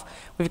shelf,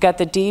 we've got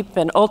the deep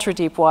and ultra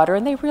deep water,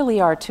 and they really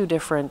are 2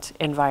 different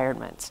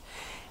environments.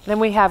 Then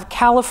we have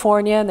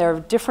California, and there are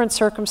different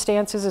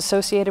circumstances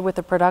associated with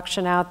the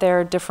production out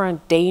there,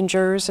 different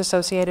dangers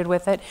associated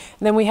with it.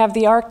 And then we have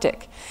the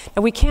Arctic.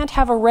 And we can't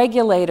have a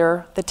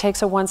regulator that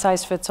takes a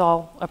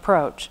one-size-fits-all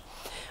approach.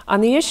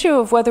 On the issue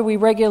of whether we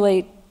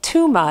regulate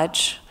too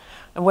much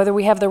and whether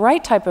we have the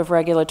right type of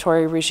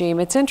regulatory regime,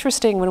 it's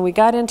interesting when we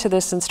got into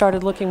this and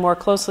started looking more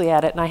closely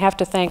at it, and I have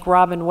to thank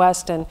Robin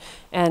West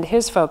and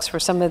his folks for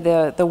some of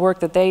the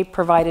work that they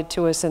provided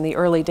to us in the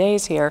early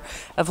days here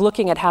of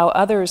looking at how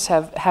others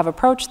have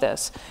approached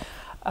this.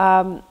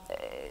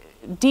 DNV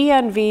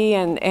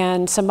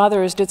and some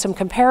others did some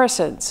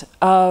comparisons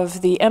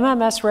of the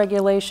MMS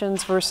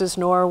regulations versus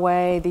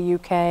Norway, the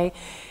UK,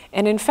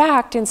 and in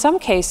fact, in some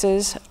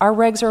cases, our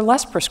regs are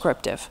less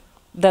prescriptive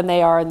than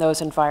they are in those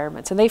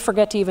environments. And they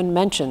forget to even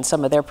mention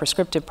some of their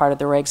prescriptive part of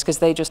the regs because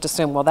they just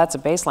assume, well, that's a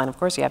baseline, of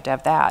course you have to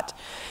have that.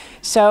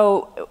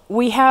 So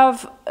we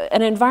have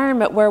an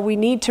environment where we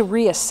need to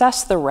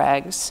reassess the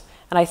regs,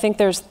 and I think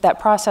that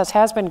process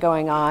has been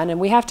going on, and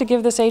we have to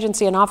give this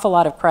agency an awful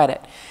lot of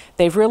credit.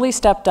 They've really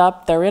stepped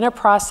up, they're in a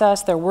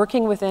process, they're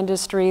working with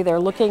industry, they're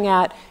looking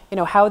at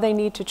how they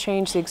need to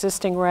change the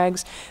existing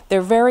regs.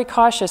 They're very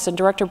cautious, and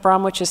Director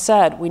Bromwich has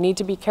said, we need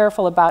to be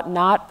careful about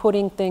not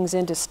putting things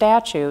into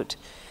statute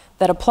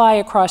that apply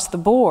across the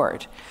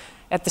board.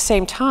 At the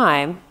same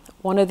time,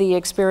 one of the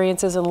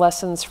experiences and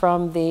lessons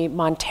from the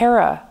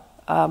Montara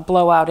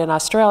blowout in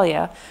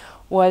Australia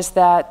was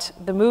that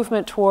the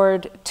movement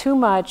toward too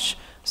much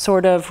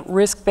sort of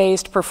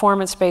risk-based,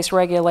 performance-based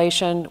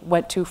regulation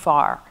went too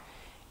far,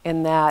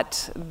 in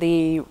that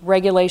the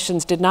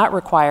regulations did not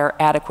require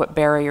adequate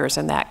barriers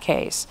in that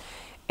case,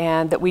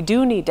 and that we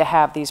do need to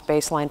have these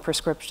baseline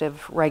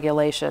prescriptive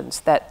regulations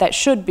that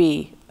should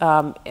be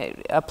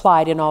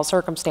applied in all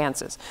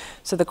circumstances.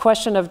 So the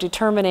question of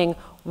determining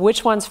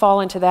which ones fall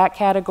into that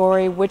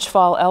category, which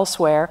fall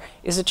elsewhere,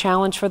 is a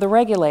challenge for the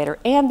regulator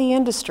and the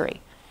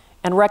industry,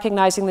 and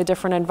recognizing the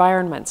different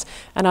environments.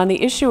 And on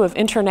the issue of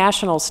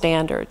international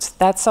standards,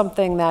 that's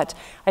something that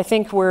I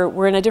think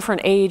we're in a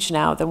different age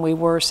now than we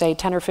were, say,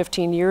 10 or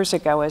 15 years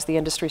ago as the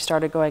industry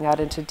started going out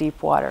into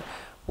deep water,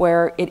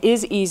 where it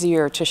is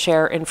easier to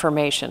share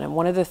information. And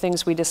one of the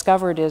things we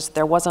discovered is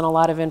there wasn't a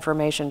lot of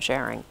information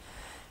sharing.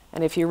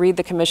 And if you read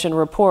the commission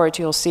report,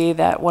 you'll see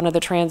that one of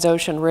the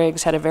Transocean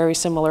rigs had a very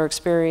similar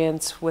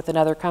experience with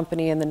another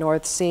company in the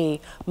North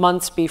Sea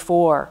months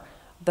before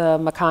the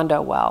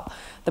Macondo well.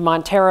 The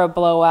Montara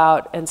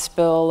blowout and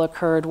spill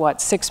occurred,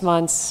 6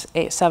 months,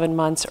 7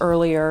 months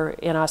earlier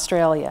in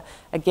Australia,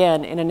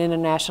 again, in an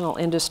international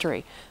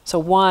industry. So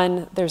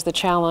one, there's the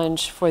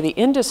challenge for the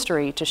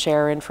industry to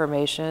share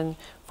information,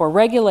 for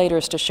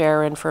regulators to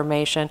share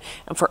information,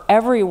 and for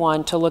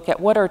everyone to look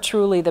at what are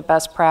truly the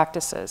best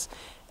practices.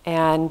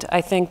 And I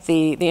think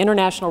the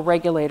International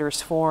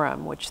Regulators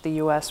Forum, which the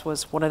US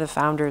was one of the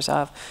founders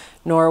of,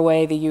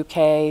 Norway, the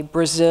UK,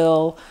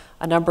 Brazil,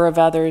 a number of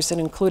others, and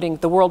including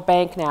the World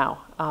Bank now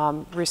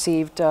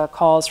received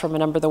calls from a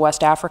number of the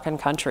West African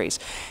countries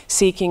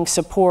seeking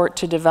support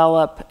to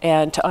develop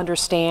and to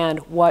understand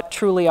what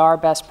truly are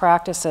best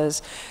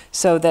practices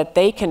so that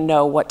they can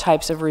know what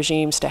types of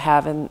regimes to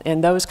have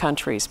in those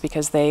countries,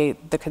 because the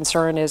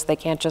concern is they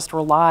can't just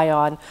rely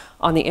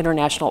on the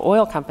international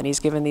oil companies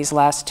given these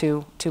last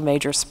two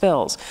major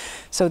spills.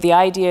 So the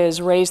idea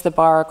is raise the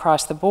bar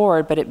across the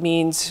board, but it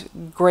means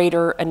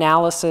greater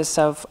analysis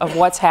of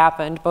what's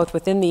happened both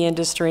within the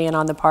industry and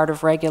on the part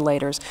of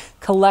regulators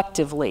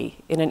collectively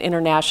in an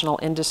international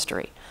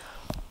industry.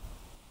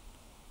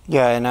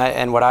 Yeah,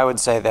 and what I would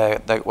say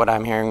that what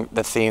I'm hearing,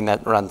 the theme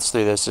that runs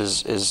through this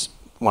is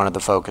one of the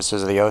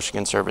focuses of the Ocean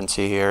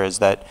Conservancy here is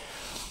that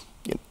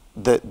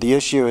the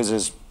issue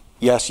is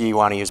yes, you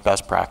want to use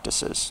best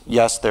practices.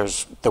 Yes,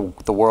 the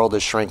world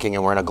is shrinking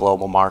and we're in a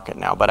global market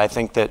now. But I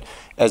think that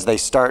as they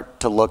start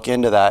to look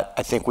into that,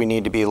 I think we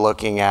need to be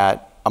looking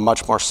at a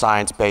much more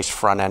science-based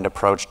front-end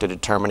approach to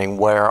determining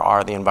where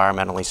are the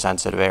environmentally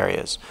sensitive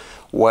areas.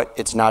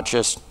 It's not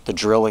just the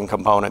drilling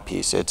component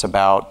piece, it's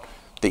about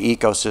the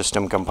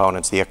ecosystem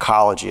components, the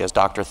ecology, as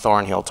Dr.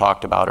 Thornhill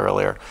talked about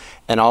earlier,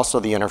 and also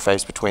the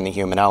interface between the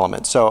human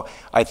elements. So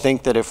I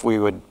think that if we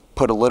would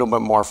put a little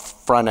bit more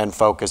front-end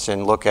focus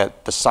and look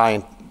at the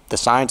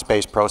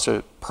science-based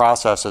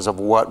processes of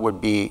what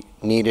would be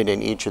needed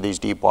in each of these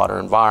deep water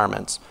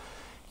environments,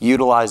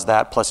 utilize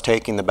that plus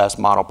taking the best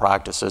model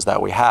practices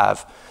that we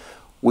have,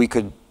 we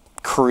could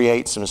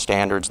create some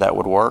standards that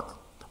would work.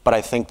 But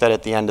I think that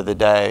at the end of the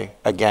day,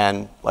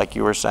 again, like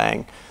you were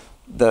saying,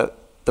 the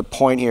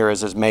point here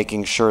is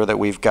making sure that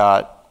we've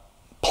got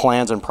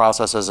plans and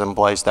processes in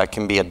place that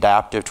can be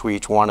adaptive to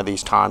each one of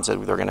these times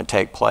that they're going to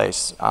take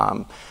place.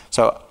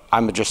 So I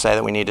would just say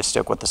that we need to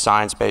stick with the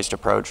science-based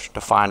approach to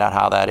find out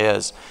how that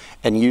is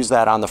and use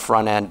that on the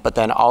front end, but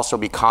then also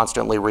be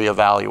constantly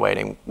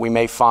reevaluating. We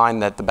may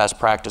find that the best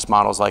practice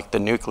models, like the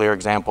nuclear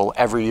example,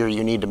 every year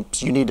you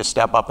need to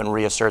step up and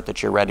reassert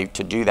that you're ready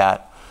to do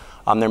that.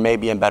 There may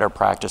be a better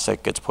practice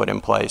that gets put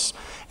in place.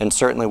 And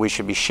certainly we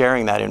should be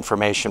sharing that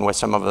information with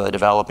some of the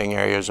developing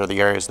areas or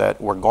the areas that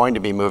we're going to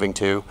be moving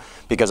to,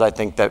 because I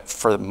think that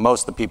for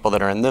most of the people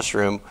that are in this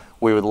room,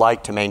 we would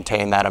like to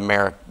maintain that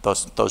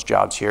those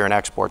jobs here and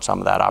export some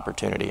of that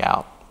opportunity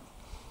out.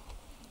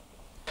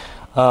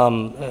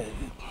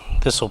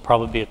 This will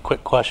probably be a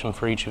quick question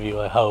for each of you,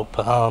 I hope.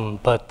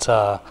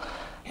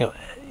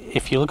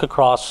 If you look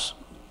across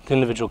the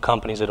individual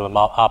companies that are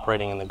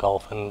operating in the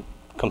Gulf and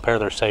compare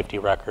their safety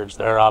records,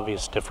 there are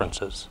obvious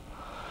differences.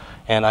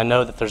 And I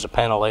know that there's a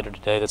panel later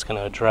today that's going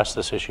to address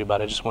this issue,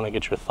 but I just want to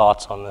get your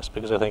thoughts on this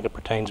because I think it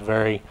pertains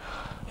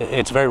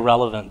it's very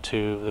relevant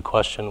to the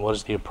question, what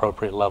is the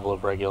appropriate level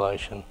of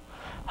regulation?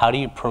 How do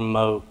you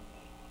promote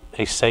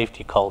a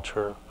safety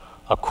culture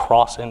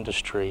across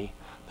industry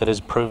that is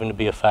proven to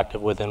be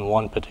effective within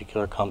one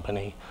particular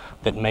company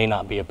that may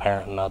not be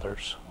apparent in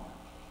others?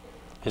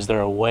 Is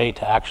there a way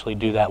to actually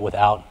do that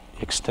without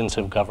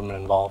extensive government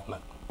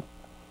involvement?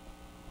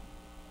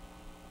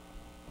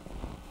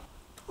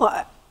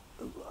 Well,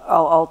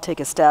 I'll take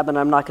a stab, and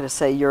I'm not going to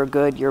say you're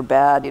good, you're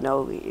bad,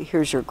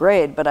 here's your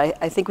grade, but I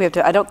think we have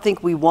to, I don't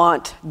think we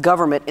want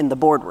government in the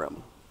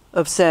boardroom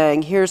of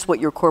saying, here's what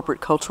your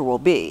corporate culture will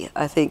be.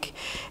 I think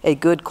a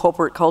good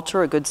corporate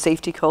culture, a good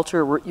safety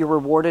culture, you're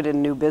rewarded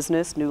in new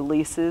business, new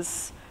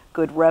leases,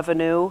 good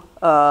revenue,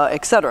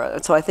 et cetera.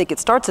 And so I think it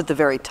starts at the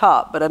very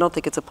top, but I don't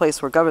think it's a place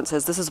where government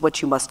says, this is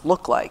what you must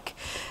look like.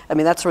 I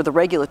mean, that's sort of the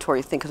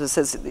regulatory thing, because it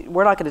says,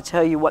 we're not going to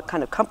tell you what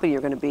kind of company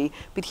you're going to be,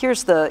 but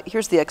here's the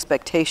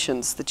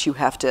expectations that you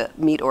have to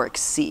meet or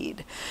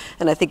exceed.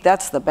 And I think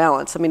that's the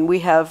balance. I mean, we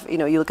have,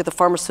 you look at the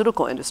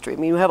pharmaceutical industry. I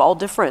mean, you have all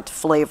different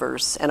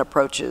flavors and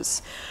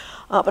approaches.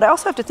 But I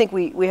also have to think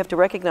we have to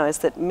recognize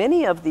that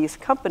many of these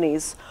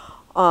companies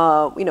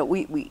are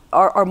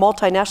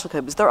multinational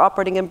companies. They're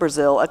operating in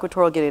Brazil,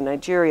 Equatorial Guinea,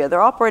 Nigeria. They're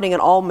operating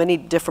in many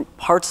different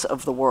parts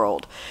of the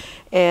world.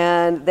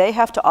 And they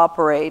have to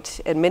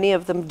operate, and many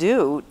of them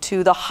do,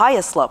 to the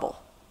highest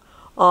level.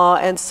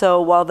 And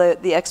so while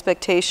the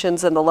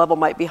expectations and the level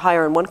might be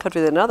higher in one country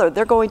than another,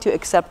 they're going to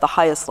accept the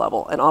highest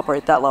level and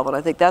operate that level. And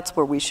I think that's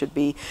where we should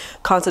be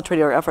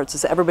concentrating our efforts,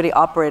 is everybody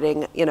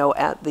operating,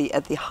 at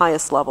the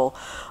highest level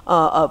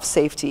of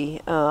safety.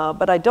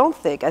 But I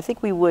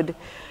think we would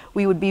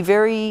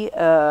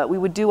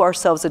do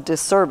ourselves a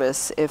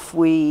disservice if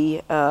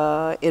we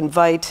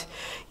invite,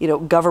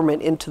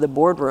 government into the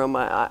boardroom.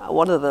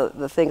 One of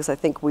the things I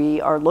think we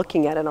are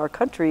looking at in our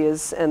country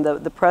is, and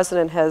the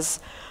president has,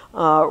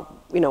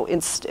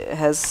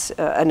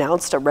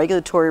 announced a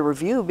regulatory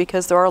review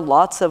because there are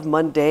lots of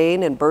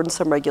mundane and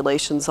burdensome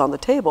regulations on the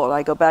table. And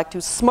I go back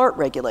to smart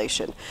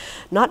regulation,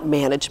 not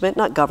management,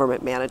 not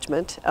government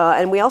management.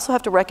 And we also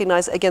have to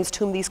recognize against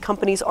whom these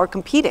companies are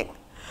competing.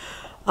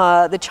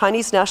 The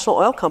Chinese National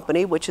Oil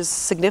Company, which is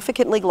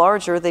significantly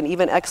larger than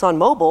even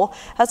ExxonMobil,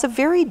 has a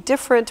very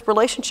different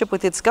relationship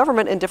with its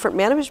government and different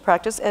management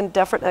practice and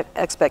different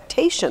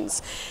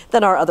expectations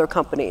than our other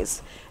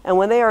companies. And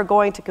when they are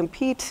going to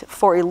compete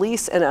for a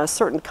lease in a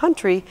certain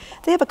country,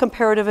 they have a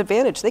comparative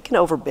advantage. They can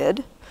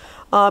overbid.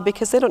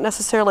 because they don't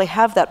necessarily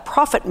have that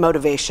profit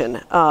motivation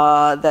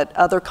that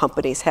other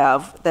companies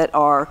have that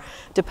are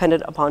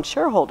dependent upon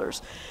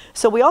shareholders.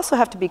 So we also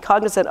have to be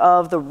cognizant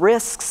of the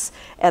risks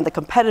and the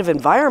competitive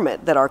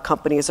environment that our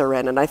companies are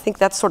in, and I think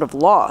that's sort of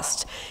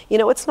lost. You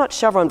know, it's not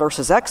Chevron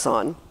versus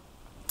Exxon.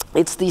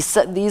 It's these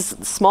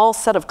small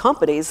set of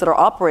companies that are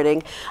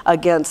operating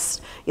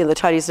against, you know, the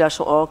Chinese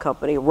National Oil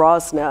Company,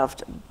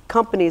 Rosneft,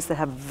 companies that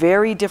have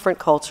very different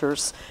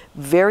cultures,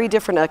 very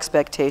different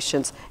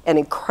expectations, and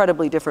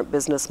incredibly different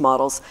business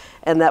models.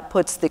 And that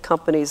puts the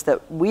companies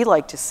that we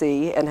like to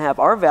see and have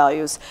our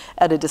values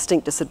at a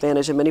distinct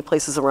disadvantage in many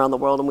places around the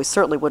world, and we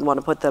certainly wouldn't want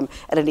to put them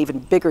at an even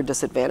bigger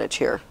disadvantage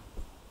here.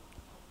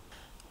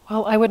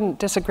 Well, I wouldn't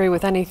disagree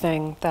with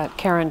anything that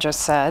Karen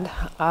just said.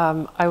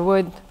 I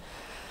would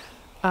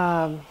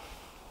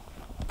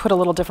put a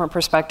little different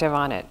perspective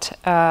on it.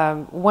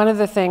 One of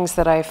the things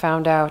that I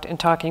found out in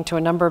talking to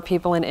a number of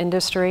people in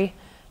industry,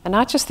 and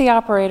not just the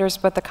operators,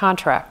 but the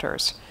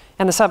contractors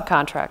and the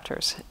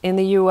subcontractors in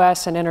the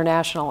US and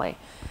internationally.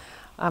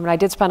 And I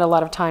did spend a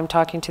lot of time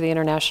talking to the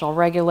international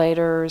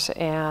regulators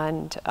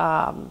and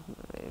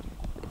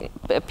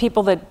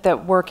people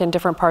that work in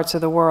different parts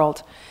of the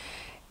world.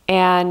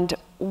 And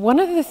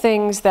one of the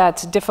things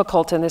that's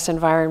difficult in this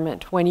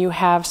environment when you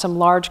have some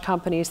large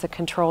companies that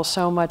control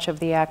so much of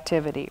the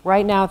activity.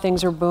 Right now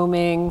things are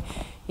booming,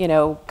 you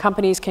know,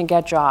 companies can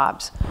get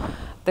jobs.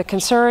 The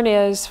concern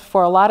is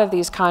for a lot of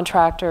these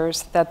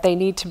contractors that they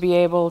need to be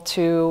able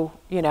to,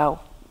 you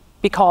know,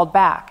 be called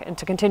back and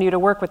to continue to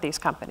work with these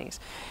companies.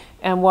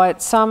 And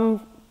what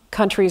some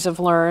countries have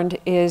learned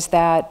is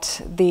that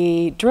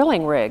the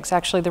drilling rigs,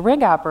 actually the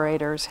rig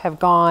operators, have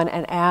gone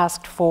and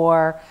asked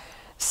for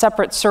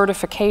separate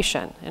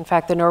certification. In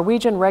fact, the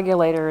Norwegian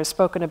regulator has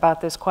spoken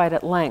about this quite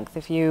at length,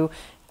 if you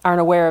aren't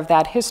aware of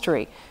that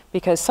history,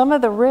 because some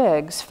of the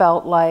rigs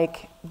felt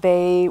like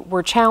they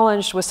were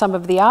challenged with some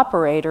of the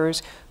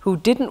operators who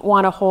didn't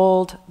want to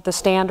hold the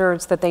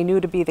standards that they knew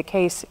to be the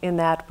case in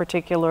that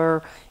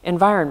particular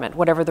environment,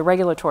 whatever the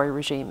regulatory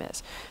regime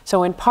is.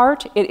 So in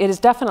part, it is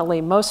definitely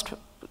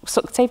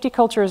safety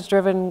culture is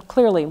driven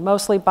clearly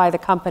mostly by the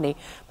company,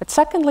 but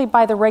secondly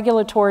by the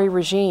regulatory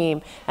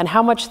regime and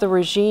how much the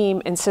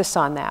regime insists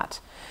on that.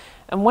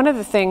 And one of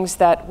the things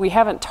that we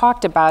haven't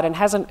talked about and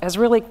has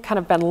really kind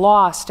of been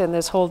lost in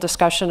this whole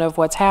discussion of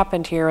what's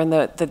happened here and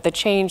the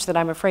change that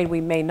I'm afraid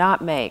we may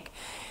not make,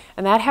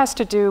 and that has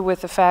to do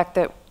with the fact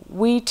that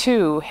we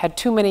too had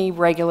too many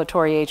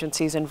regulatory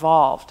agencies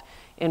involved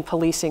in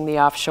policing the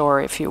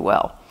offshore, if you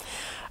will.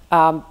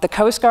 The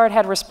Coast Guard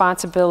had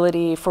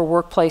responsibility for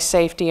workplace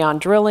safety on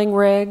drilling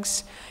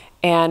rigs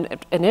and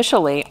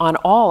initially on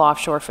all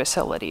offshore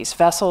facilities,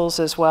 vessels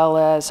as well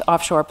as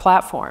offshore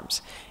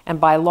platforms. And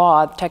by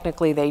law,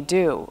 technically they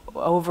do.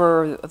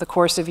 Over the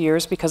course of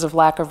years, because of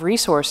lack of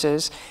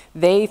resources,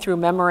 they, through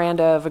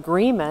memoranda of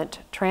agreement,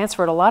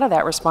 transferred a lot of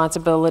that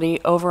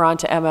responsibility over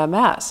onto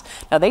MMS.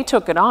 Now, they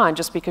took it on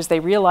just because they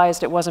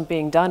realized it wasn't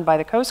being done by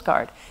the Coast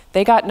Guard.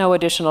 They got no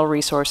additional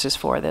resources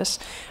for this.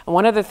 And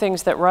one of the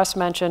things that Russ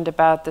mentioned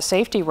about the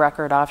safety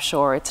record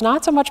offshore, it's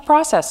not so much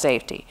process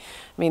safety.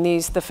 I mean,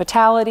 the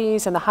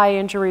fatalities and the high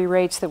injury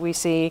rates that we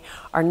see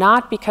are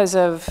not because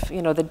of,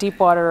 you know, the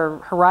Deepwater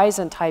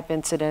Horizon type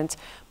incidents,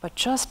 but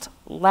just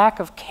lack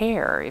of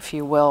care, if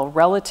you will,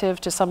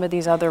 relative to some of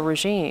these other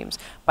regimes.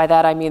 By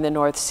that I mean the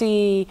North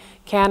Sea,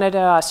 Canada,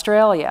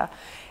 Australia.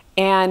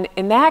 And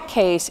in that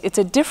case, it's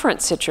a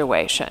different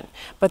situation.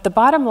 But the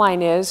bottom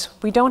line is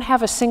we don't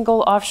have a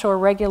single offshore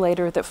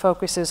regulator that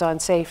focuses on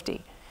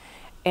safety.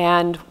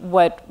 And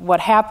what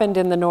happened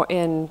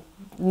in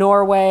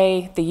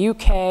Norway, the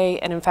UK,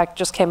 and in fact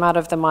just came out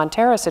of the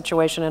Montara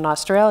situation in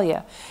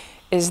Australia,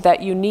 is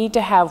that you need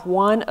to have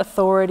one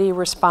authority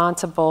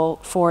responsible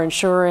for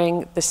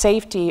ensuring the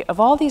safety of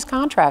all these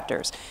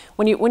contractors.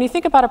 When you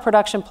think about a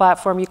production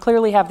platform, you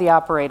clearly have the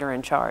operator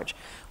in charge.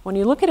 When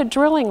you look at a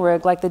drilling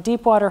rig like the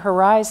Deepwater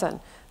Horizon,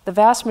 the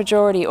vast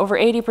majority, over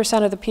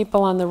 80% of the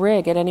people on the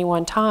rig at any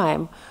one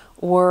time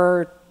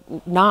were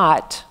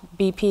not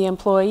BP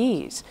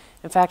employees.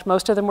 In fact,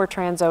 most of them were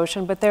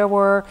Transocean, but there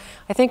were,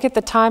 I think at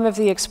the time of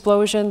the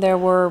explosion, there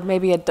were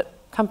maybe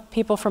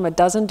people from a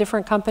dozen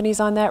different companies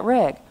on that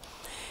rig.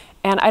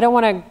 And I don't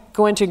want to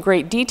go into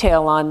great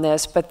detail on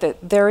this, but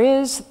there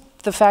is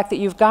the fact that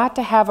you've got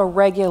to have a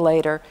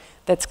regulator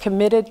that's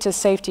committed to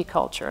safety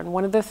culture. And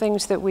one of the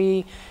things that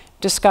we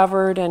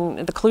discovered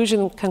and the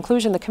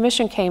conclusion the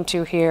Commission came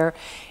to here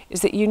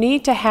is that you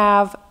need to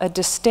have a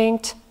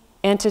distinct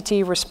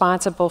entity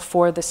responsible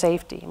for the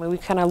safety. I mean, we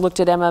kind of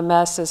looked at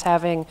MMS as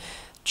having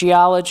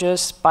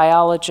geologists,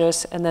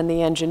 biologists, and then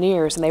the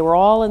engineers, and they were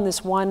all in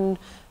this one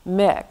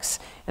mix.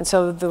 And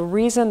so the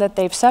reason that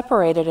they've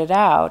separated it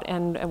out,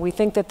 and we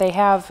think that they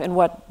have in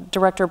what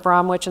Director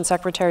Bromwich and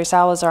Secretary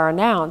Salazar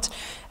announced,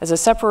 as a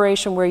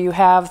separation where you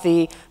have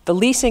the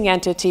leasing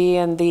entity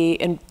and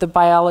the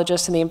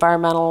biologists and the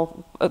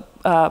environmental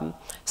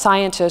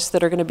scientists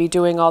that are going to be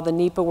doing all the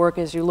NEPA work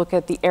as you look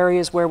at the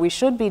areas where we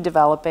should be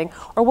developing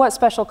or what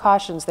special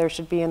cautions there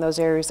should be in those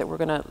areas that we're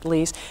going to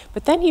lease.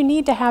 But then you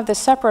need to have this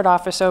separate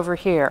office over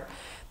here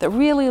that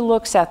really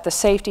looks at the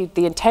safety,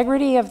 the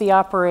integrity of the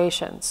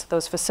operations,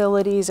 those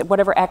facilities,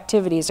 whatever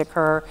activities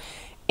occur,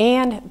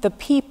 and the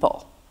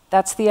people.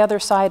 That's the other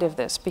side of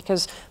this,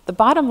 because the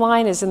bottom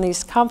line is in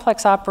these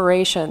complex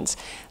operations,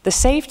 the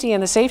safety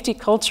and the safety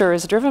culture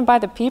is driven by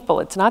the people.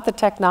 It's not the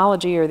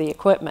technology or the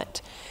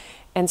equipment.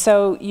 And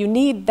so you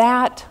need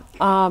that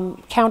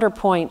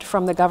counterpoint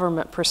from the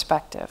government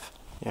perspective.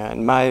 Yeah,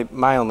 and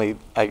my only,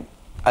 I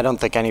don't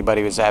think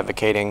anybody was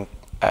advocating,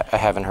 I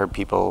haven't heard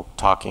people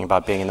talking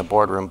about being in the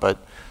boardroom, but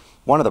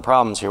one of the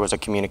problems here was a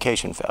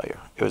communication failure.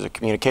 It was a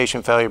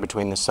communication failure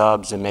between the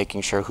subs and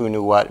making sure who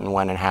knew what and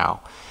when and how.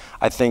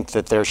 I think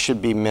that there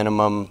should be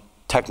minimum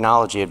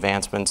technology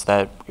advancements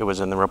that it was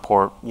in the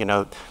report. You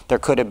know, there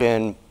could have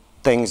been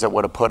things that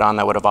would have put on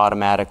that would have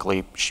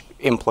automatically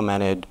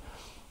implemented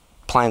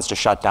plans to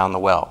shut down the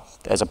well,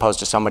 as opposed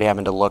to somebody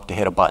having to look to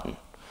hit a button.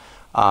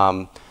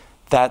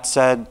 That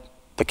said,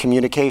 the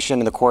communication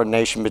and the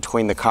coordination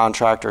between the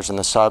contractors and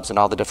the subs and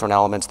all the different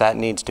elements, that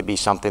needs to be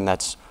something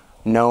that's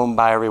known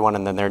by everyone,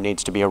 and then there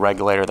needs to be a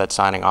regulator that's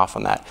signing off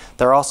on that.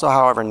 There also,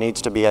 however,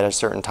 needs to be at a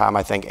certain time,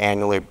 I think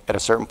annually, at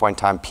a certain point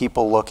in time,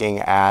 people looking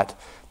at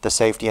the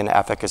safety and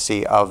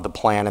efficacy of the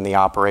plan and the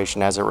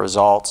operation as it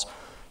results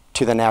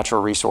to the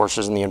natural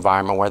resources and the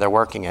environment where they're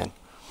working in.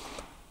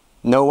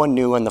 No one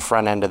knew in the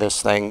front end of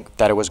this thing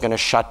that it was going to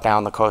shut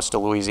down the coast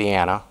of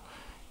Louisiana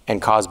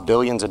and cause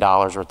billions of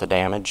dollars worth of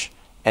damage,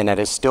 and that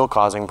is still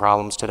causing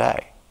problems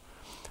today.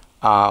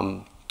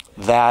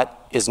 That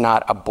is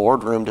not a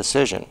boardroom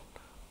decision.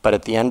 But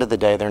at the end of the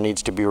day, there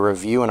needs to be a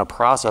review and a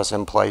process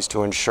in place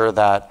to ensure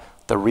that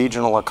the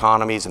regional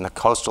economies and the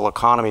coastal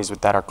economies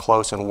that are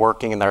close and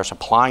working and that are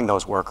supplying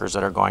those workers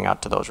that are going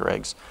out to those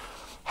rigs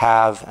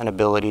have an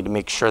ability to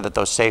make sure that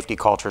those safety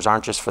cultures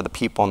aren't just for the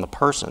people and the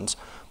persons,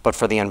 but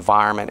for the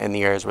environment and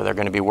the areas where they're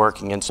going to be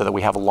working in, so that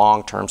we have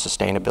long-term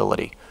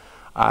sustainability.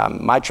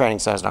 My training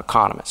says as an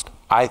economist,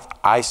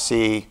 I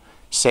see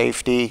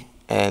safety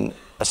and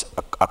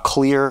a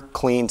clear,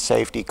 clean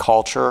safety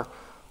culture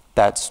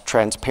that's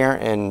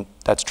transparent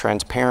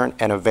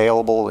and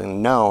available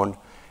and known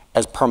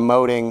as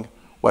promoting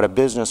what a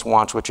business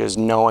wants, which is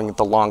knowing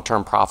the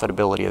long-term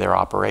profitability of their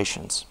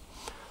operations.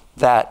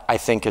 That, I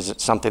think, is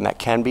something that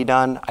can be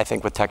done. I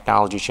think with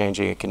technology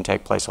changing, it can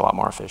take place a lot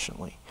more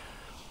efficiently.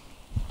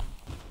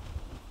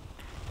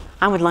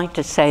 I would like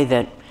to say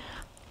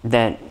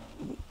that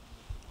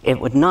it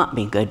would not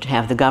be good to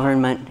have the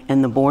government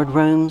in the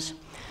boardrooms,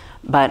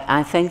 but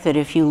I think that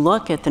if you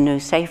look at the new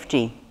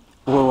safety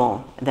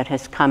rule that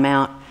has come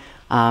out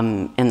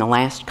in the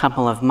last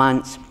couple of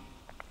months,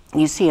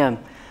 you see a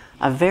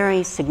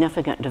very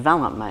significant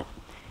development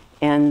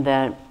in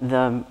that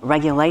the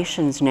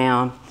regulations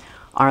now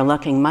are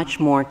looking much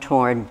more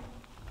toward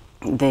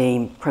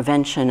the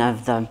prevention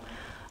of the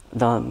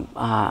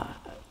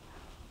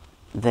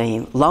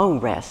low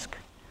risk,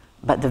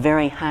 but the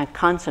very high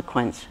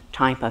consequence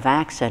type of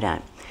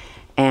accident,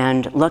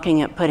 and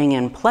looking at putting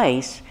in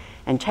place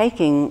and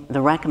taking the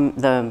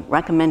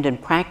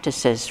recommended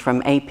practices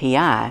from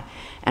API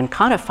and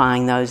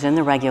codifying those in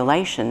the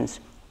regulations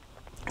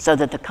so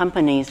that the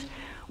companies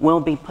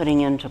will be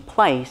putting into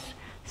place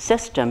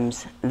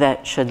systems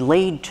that should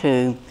lead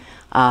to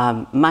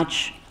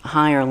much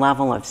higher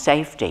level of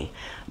safety,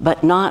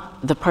 but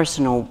not the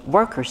personal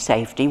worker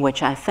safety,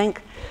 which I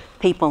think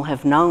people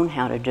have known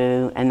how to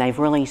do, and they've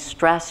really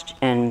stressed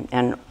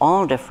in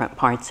all different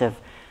parts of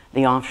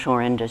the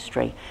offshore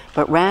industry,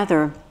 but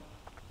rather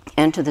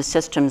into the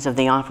systems of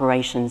the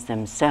operations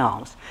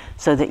themselves,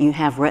 so that you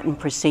have written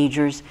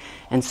procedures,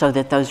 and so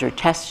that those are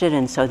tested,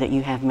 and so that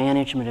you have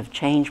management of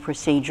change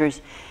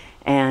procedures,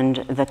 and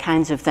the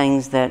kinds of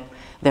things that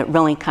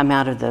really come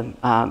out of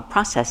the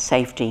process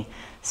safety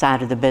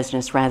side of the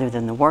business rather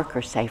than the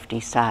worker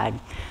safety side.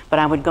 But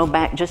I would go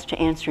back just to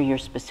answer your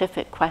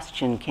specific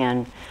question,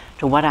 Ken,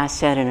 to what I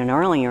said in an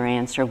earlier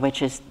answer,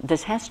 which is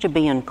this has to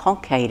be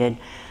inculcated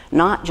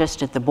not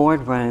just at the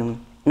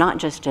boardroom, not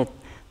just at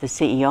the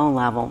CEO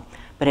level,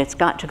 but it's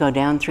got to go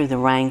down through the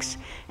ranks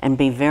and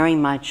be very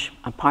much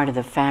a part of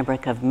the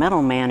fabric of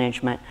middle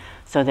management,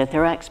 so that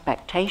their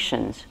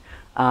expectations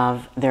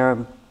of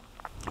their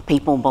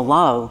people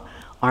below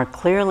are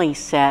clearly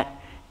set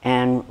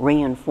and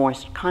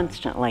reinforced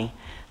constantly,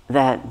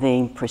 that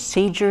the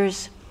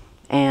procedures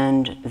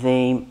and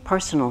the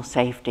personal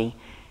safety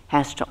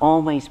has to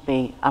always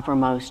be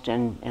uppermost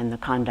in the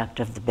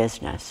conduct of the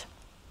business.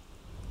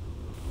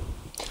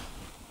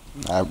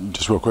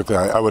 Just real quickly,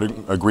 I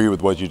would agree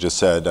with what you just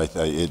said.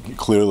 It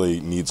clearly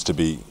needs to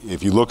be,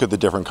 if you look at the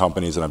different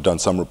companies, and I've done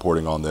some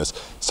reporting on this,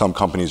 some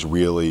companies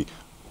really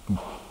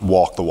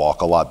walk the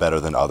walk a lot better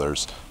than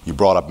others. You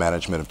brought up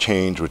management of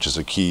change, which is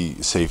a key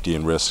safety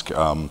and risk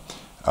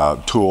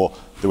tool.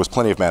 There was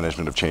plenty of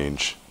management of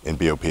change in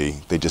BOP.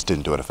 They just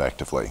didn't do it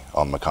effectively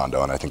on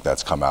Macondo, and I think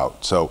that's come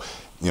out. So,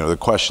 you know, the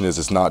question is,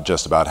 it's not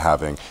just about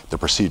having the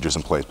procedures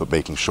in place, but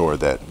making sure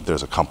that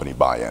there's a company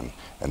buy-in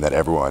and that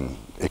everyone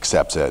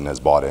accepts it and has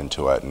bought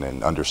into it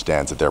and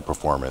understands that their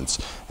performance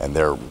and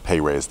their pay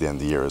raise at the end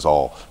of the year is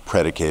all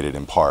predicated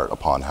in part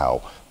upon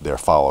how they're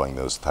following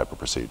those type of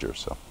procedures.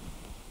 So.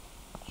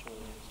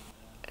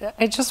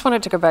 I just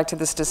wanted to go back to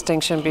this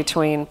distinction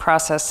between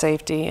process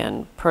safety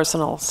and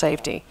personal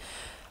safety.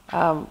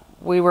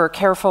 We were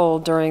careful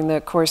during the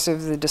course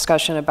of the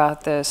discussion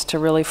about this to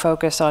really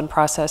focus on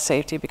process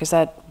safety because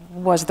that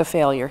was the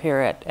failure here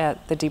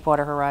at the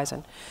Deepwater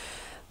Horizon.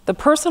 The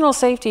personal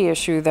safety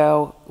issue,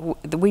 though,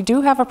 we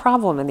do have a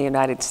problem in the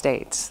United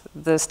States.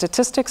 The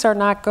statistics are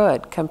not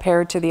good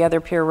compared to the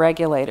other peer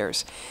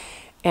regulators.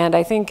 And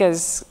I think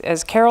as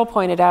Carol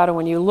pointed out, and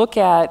when you look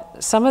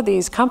at some of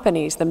these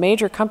companies, the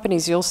major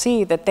companies, you'll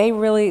see that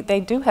they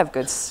do have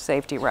good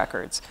safety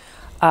records.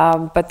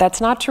 But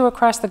that's not true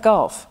across the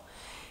Gulf.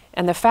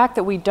 And the fact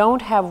that we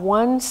don't have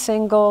one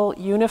single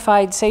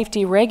unified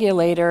safety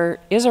regulator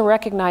is a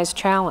recognized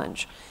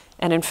challenge.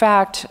 And in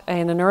fact,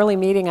 in an early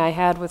meeting I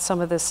had with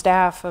some of the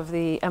staff of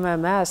the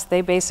MMS,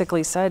 they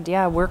basically said,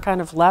 yeah, we're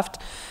kind of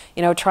left,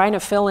 trying to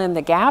fill in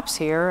the gaps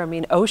here. I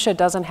mean, OSHA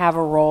doesn't have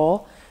a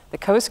role. The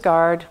Coast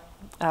Guard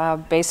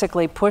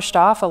basically pushed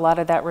off a lot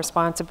of that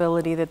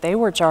responsibility that they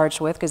were charged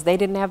with because they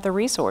didn't have the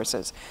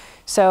resources.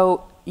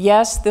 So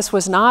yes, this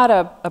was not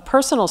a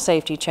personal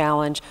safety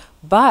challenge,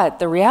 but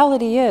the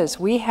reality is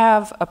we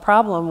have a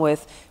problem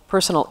with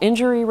personal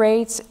injury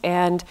rates,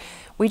 and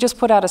we just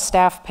put out a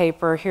staff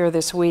paper here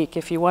this week.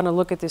 If you want to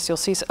look at this, you'll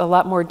see a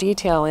lot more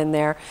detail in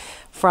there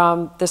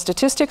from the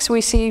statistics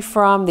we see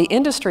from the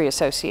industry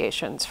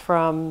associations,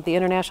 from the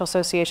International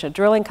Association of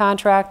Drilling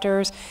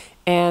Contractors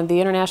and the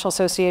International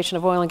Association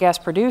of Oil and Gas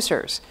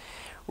Producers.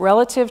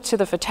 Relative to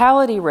the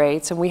fatality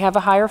rates, and we have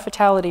a higher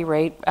fatality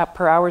rate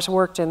per hours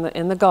worked in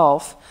the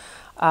Gulf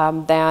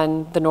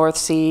than the North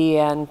Sea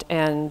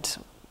and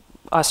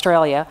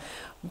Australia,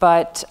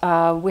 but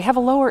we have a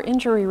lower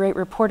injury rate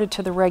reported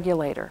to the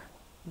regulator.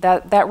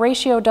 That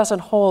ratio doesn't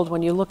hold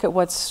when you look at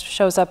what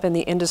shows up in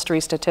the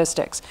industry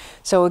statistics.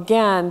 So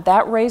again,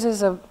 that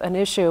raises an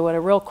issue and a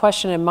real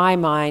question in my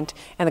mind,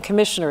 and the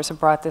commissioners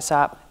have brought this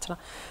up,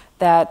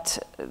 that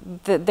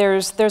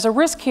there's a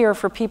risk here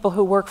for people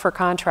who work for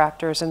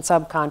contractors and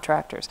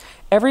subcontractors.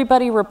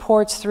 Everybody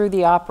reports through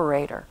the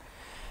operator.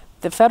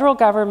 The federal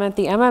government,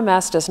 the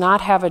MMS, does not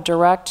have a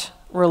direct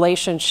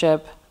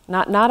relationship,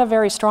 not a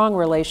very strong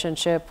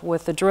relationship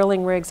with the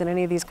drilling rigs and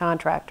any of these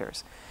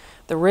contractors.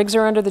 The rigs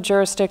are under the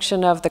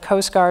jurisdiction of the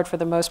Coast Guard for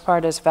the most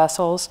part as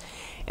vessels.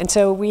 And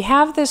so we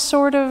have this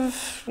sort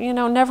of,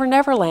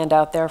 never land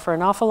out there for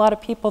an awful lot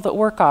of people that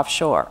work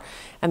offshore.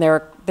 And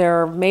there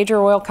are major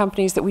oil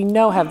companies that we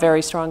know have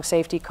very strong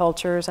safety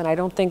cultures, and I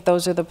don't think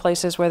those are the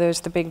places where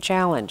there's the big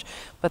challenge.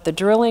 But the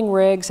drilling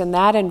rigs and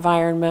that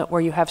environment where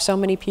you have so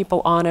many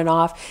people on and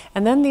off,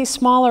 and then these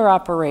smaller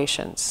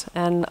operations.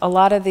 And a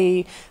lot of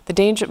the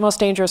most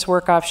dangerous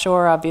work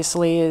offshore,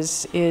 obviously,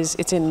 is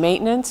it's in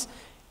maintenance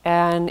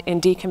and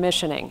in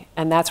decommissioning,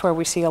 and that's where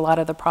we see a lot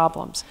of the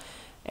problems.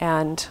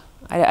 And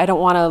I don't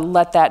want to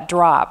let that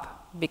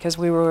drop because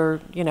we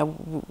want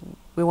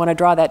to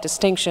draw that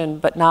distinction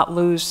but not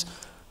lose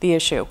the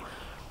issue.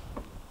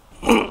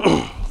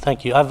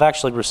 Thank you. I've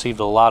actually received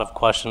a lot of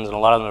questions, and a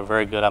lot of them are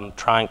very good. I'm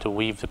trying to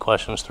weave the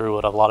questions through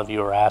what a lot of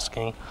you are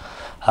asking.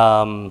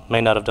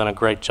 May not have done a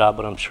great job,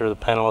 but I'm sure the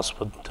panelists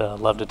would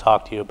love to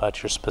talk to you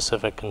about your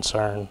specific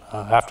concern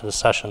after the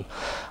session.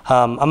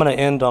 I'm going to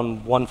end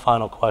on one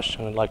final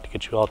question I'd like to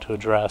get you all to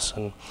address,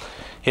 and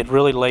it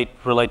really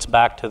relates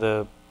back to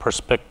the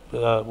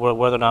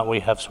whether or not we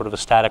have sort of a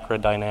static or a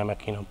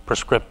dynamic,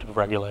 prescriptive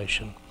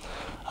regulation.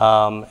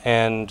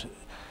 And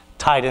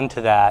tied into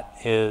that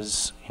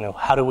is,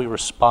 how do we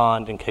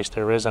respond in case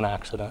there is an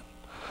accident?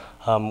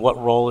 What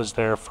role is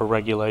there for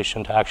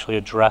regulation to actually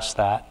address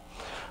that?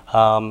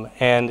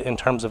 And in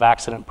terms of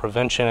accident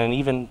prevention and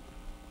even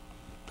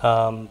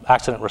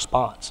accident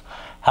response,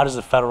 how does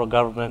the federal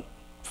government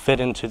fit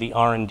into the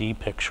R&D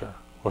picture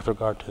with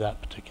regard to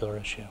that particular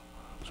issue?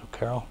 So,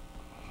 Carol?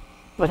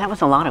 Well, that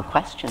was a lot of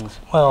questions.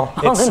 Well,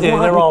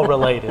 they're all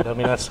related. I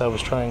mean, I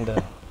was trying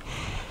to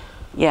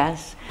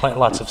plant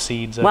lots of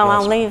seeds. Well,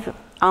 I'll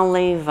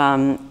leave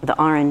the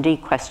R&D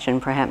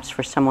question perhaps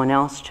for someone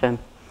else to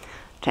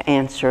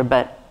answer,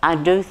 but I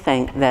do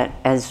think that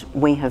as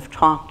we have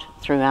talked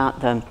throughout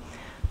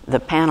the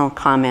panel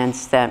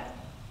comments, that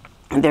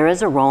there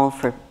is a role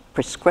for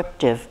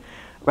prescriptive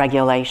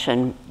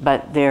regulation,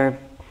 but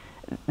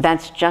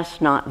that's just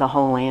not the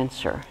whole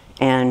answer.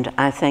 And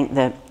I think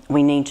that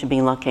we need to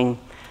be looking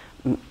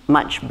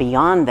much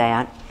beyond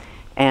that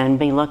and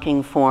be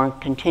looking for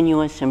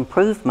continuous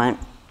improvement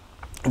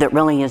that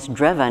really is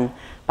driven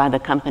by the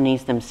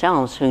companies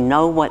themselves, who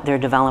know what their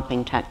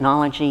developing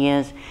technology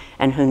is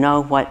and who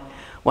know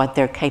what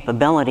their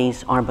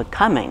capabilities are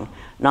becoming,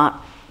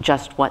 not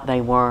just what they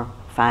were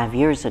 5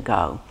 years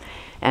ago.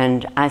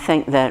 And I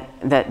think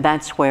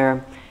that's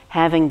where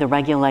having the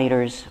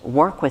regulators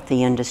work with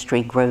the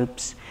industry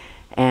groups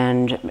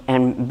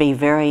and be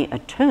very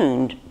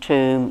attuned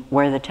to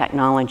where the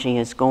technology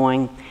is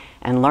going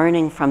and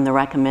learning from the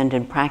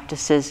recommended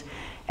practices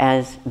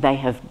as they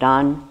have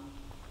done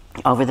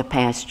over the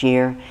past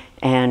year,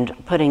 and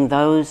putting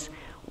those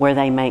where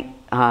they make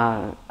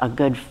a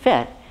good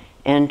fit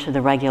into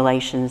the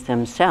regulations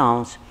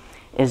themselves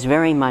is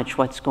very much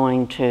what's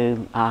going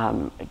to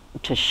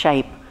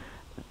shape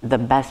the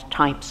best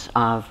types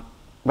of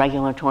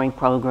regulatory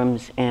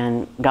programs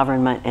and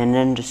government and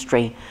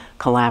industry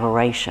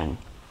collaboration,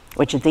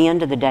 which at the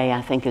end of the day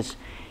I think is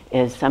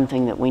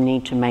something that we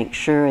need to make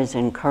sure is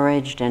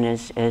encouraged and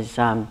is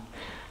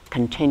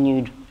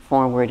continued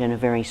forward in a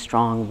very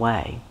strong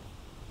way.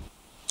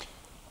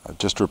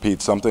 Just to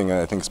repeat something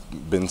I think's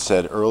been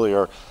said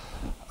earlier,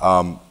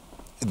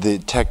 the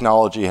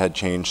technology had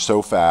changed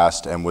so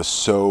fast and was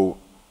so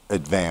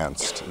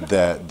advanced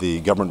that the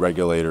government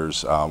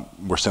regulators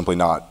were simply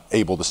not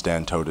able to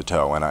stand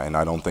toe-to-toe, and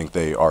I don't think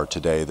they are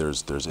today.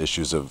 There's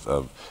issues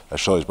of as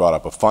Shirley's brought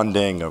up, of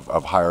funding,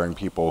 of hiring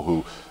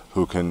people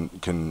who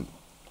can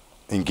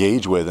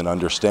engage with and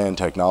understand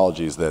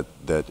technologies that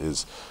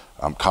is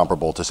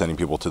comparable to sending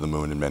people to the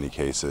moon in many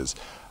cases.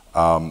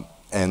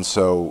 And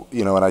so,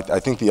 you know, and I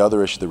think the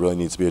other issue that really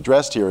needs to be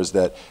addressed here is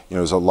that, you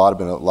know, there's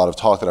been a lot of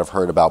talk that I've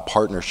heard about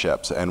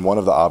partnerships, and one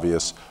of the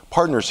obvious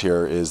partners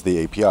here is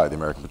the API, the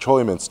American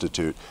Petroleum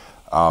Institute.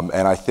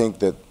 And I think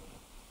that,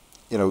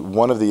 you know,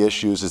 one of the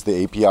issues is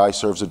the API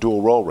serves a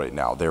dual role right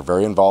now. They're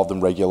very involved in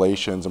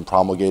regulations and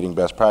promulgating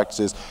best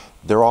practices.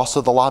 They're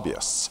also the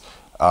lobbyists.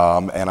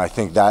 And I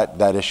think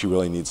that issue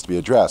really needs to be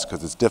addressed,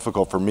 because it's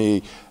difficult for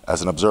me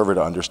as an observer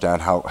to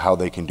understand how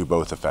they can do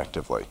both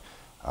effectively.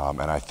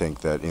 And I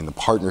think that in the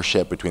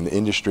partnership between the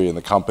industry and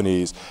the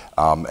companies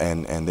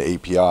and the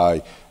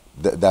API,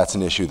 that's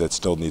an issue that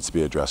still needs to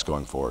be addressed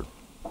going forward.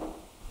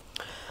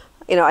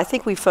 You know, I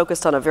think we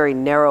focused on a very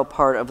narrow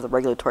part of the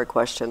regulatory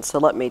question. So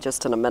let me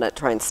just in a minute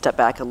try and step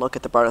back and look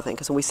at the broader thing.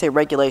 Because when we say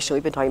regulation,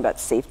 we've been talking about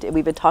safety.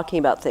 We've been talking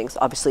about things,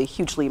 obviously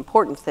hugely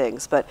important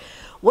things. But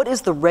what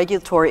is the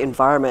regulatory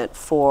environment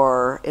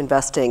for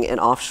investing in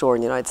offshore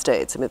in the United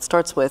States? I mean, it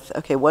starts with,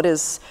 okay,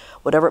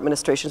 whatever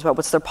administration is about,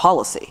 what's their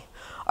policy?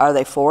 Are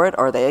they for it?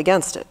 Are they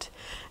against it?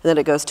 And then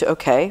it goes to,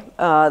 okay,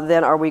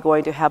 then are we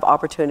going to have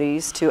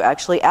opportunities to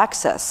actually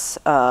access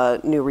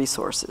new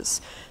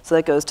resources? So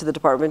that goes to the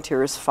Department of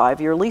Interior's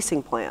 5-year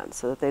leasing plan,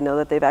 so that they know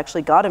that they've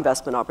actually got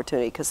investment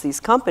opportunity, because these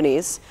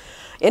companies,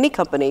 any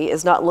company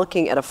is not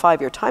looking at a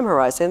 5-year time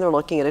horizon, they're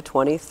looking at a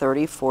 20,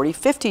 30, 40,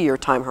 50-year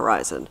time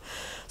horizon.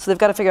 So they've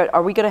got to figure out,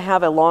 are we going to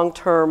have a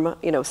long-term,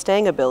 you know,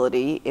 staying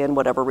ability in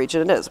whatever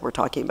region it is? We're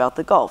talking about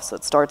the Gulf, so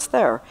it starts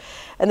there.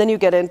 And then you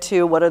get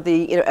into what are the,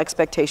 you know,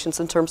 expectations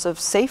in terms of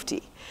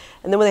safety.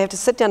 And then when they have to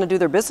sit down and do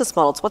their business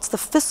models, what's the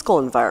fiscal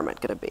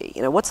environment going to be?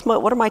 You know, what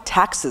are my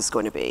taxes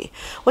going to be?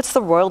 What's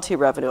the royalty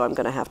revenue I'm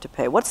going to have to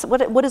pay?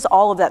 What is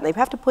all of that? And they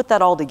have to put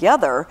that all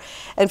together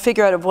and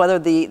figure out whether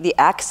the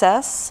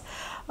access,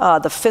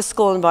 the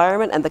fiscal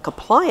environment, and the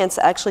compliance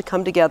actually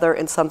come together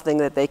in something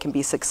that they can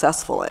be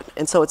successful in.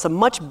 And so it's a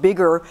much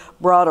bigger,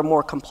 broader,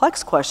 more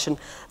complex question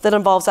that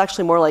involves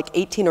actually more like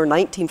 18 or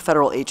 19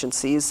 federal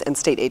agencies and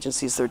state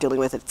agencies they're dealing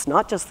with. It's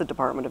not just the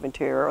Department of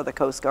Interior or the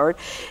Coast Guard,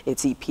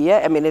 it's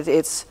EPA. I mean,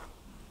 it's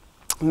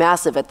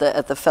massive at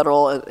the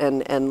federal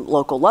and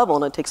local level,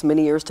 and it takes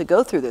many years to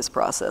go through this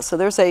process. So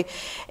there's a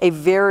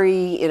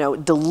very, you know,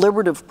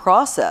 deliberative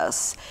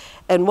process.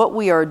 And what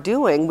we are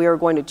doing, we are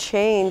going to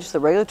change the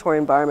regulatory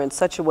environment in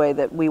such a way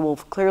that we will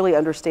clearly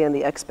understand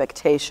the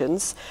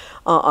expectations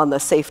on the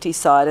safety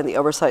side and the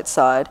oversight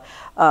side.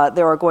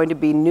 There are going to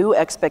be new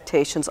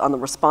expectations on the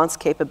response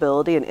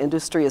capability, and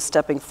industry is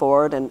stepping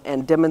forward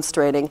and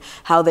demonstrating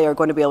how they are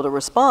going to be able to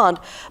respond.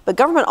 But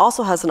government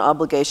also has an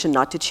obligation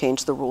not to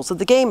change the rules of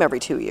the game every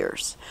 2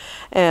 years.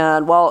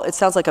 And while it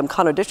sounds like I'm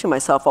contradicting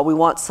myself, while we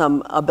want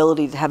some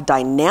ability to have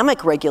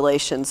dynamic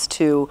regulations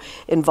to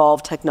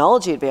involve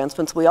technology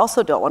advancements, we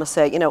also don't want to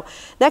say, you know,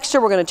 next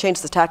year we're going to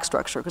change the tax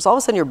structure, because all of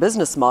a sudden your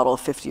business model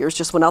of 50 years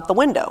just went out the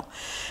window.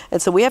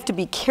 And so we have to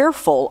be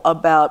careful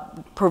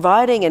about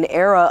providing an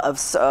era of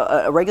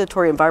a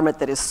regulatory environment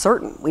that is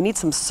certain. We need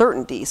some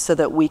certainty so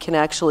that we can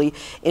actually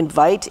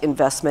invite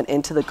investment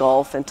into the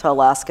Gulf, into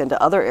Alaska,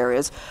 into other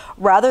areas,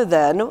 rather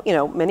than, you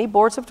know, many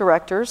boards of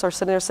directors are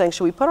sitting there saying,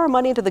 should we put our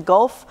money into the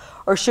Gulf,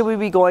 or should we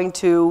be going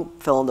to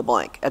fill in the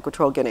blank,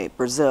 Equatorial Guinea,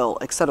 Brazil,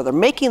 et cetera. They're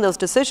making those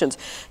decisions,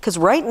 because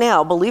right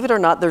now, believe it or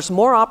not, there's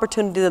more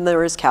opportunity than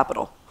there is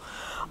capital.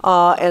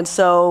 And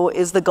so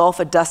is the Gulf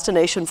a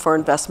destination for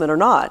investment or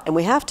not? And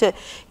we have to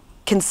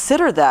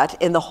consider that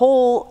in the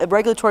whole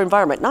regulatory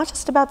environment, not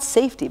just about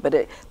safety, but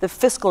the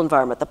fiscal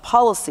environment, the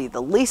policy,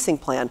 the leasing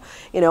plan,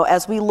 you know,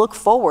 as we look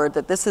forward,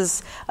 that this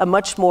is a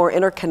much more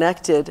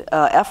interconnected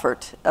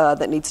effort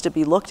that needs to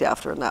be looked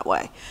after in that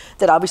way.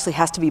 That obviously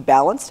has to be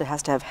balanced, it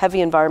has to have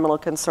heavy environmental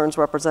concerns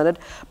represented,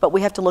 but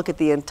we have to look at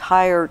the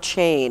entire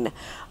chain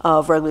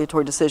of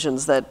regulatory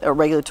decisions that,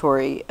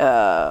 regulatory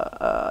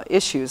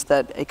issues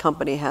that a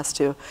company has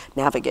to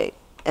navigate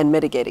and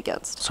mitigate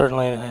against.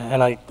 Certainly,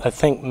 and I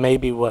think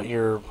maybe what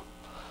you're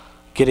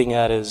getting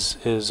at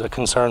is a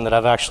concern that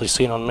I've actually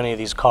seen on many of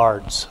these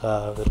cards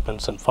that have been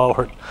sent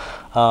forward.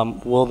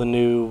 Will the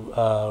new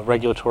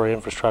regulatory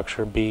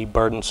infrastructure be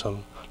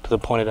burdensome to the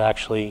point it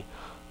actually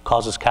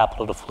causes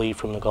capital to flee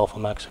from the Gulf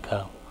of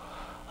Mexico?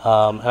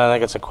 And I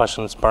think it's a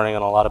question that's burning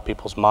on a lot of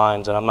people's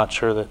minds, and I'm not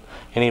sure that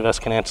any of us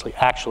can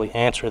actually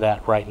answer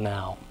that right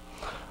now.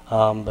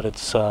 But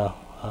it's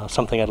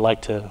something I'd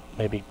like to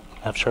maybe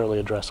have Shirley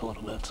address a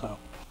little bit. So,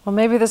 Well,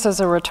 maybe this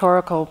is a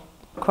rhetorical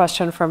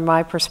question from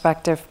my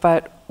perspective,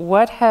 but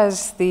what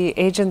has the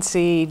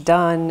agency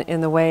done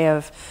in the way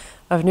of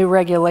new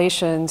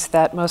regulations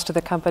that most of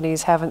the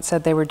companies haven't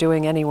said they were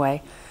doing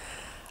anyway?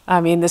 I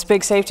mean, this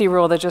big safety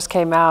rule that just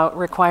came out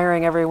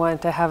requiring everyone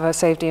to have a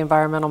safety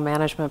environmental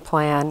management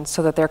plan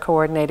so that they're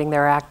coordinating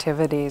their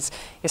activities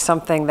is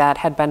something that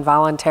had been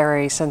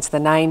voluntary since the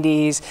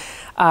 90s.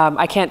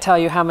 I can't tell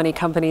you how many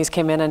companies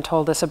came in and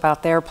told us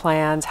about their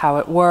plans, how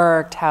it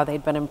worked, how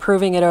they'd been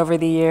improving it over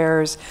the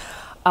years.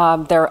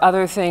 There are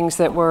other things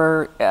that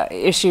were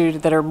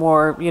issued that are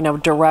more,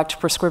 direct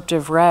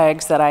prescriptive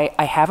regs that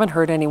I haven't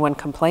heard anyone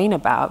complain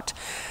about.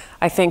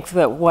 I think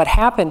that what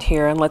happened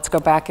here, and let's go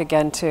back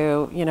again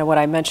to what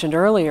I mentioned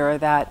earlier,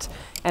 that,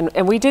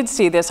 and we did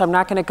see this, I'm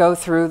not going to go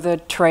through the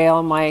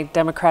trail, my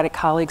Democratic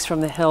colleagues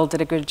from the Hill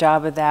did a good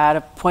job of that,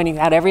 of pointing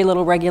out every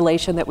little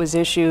regulation that was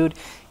issued,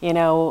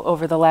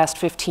 over the last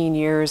 15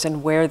 years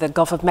and where the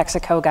Gulf of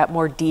Mexico got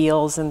more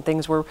deals and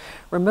things were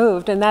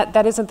removed, and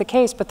that isn't the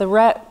case, but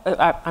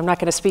I'm not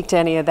going to speak to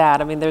any of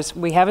that. I mean,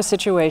 we have a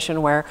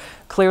situation where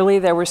clearly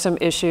there were some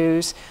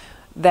issues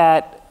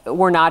that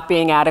were not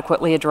being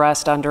adequately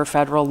addressed under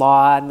federal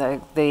law,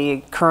 and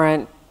the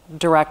current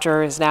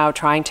director is now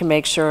trying to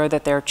make sure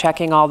that they're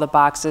checking all the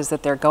boxes,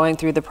 that they're going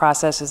through the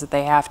processes that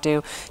they have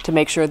to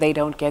make sure they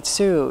don't get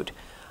sued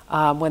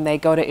when they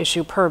go to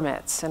issue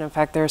permits. And in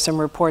fact, there are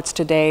some reports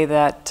today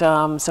that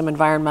some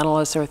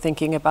environmentalists are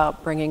thinking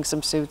about bringing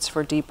some suits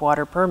for deep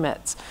water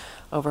permits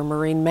over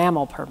marine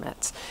mammal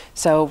permits.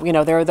 So,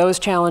 there are those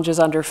challenges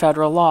under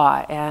federal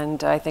law.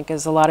 And I think,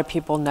 as a lot of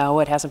people know,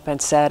 it hasn't been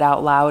said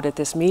out loud at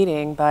this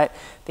meeting, but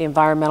the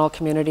environmental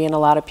community and a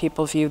lot of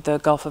people viewed the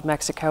Gulf of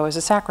Mexico as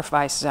a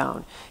sacrifice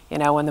zone.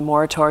 When the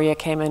moratoria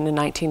came in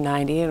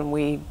 1990 and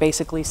we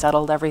basically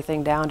settled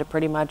everything down to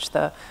pretty much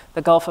the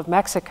Gulf of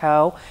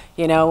Mexico,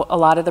 a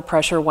lot of the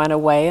pressure went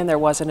away and there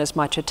wasn't as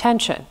much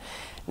attention.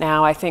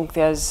 Now, I think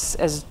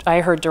as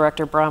I heard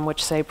Director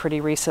Bromwich say pretty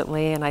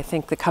recently, and I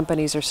think the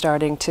companies are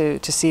starting to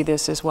see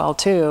this as well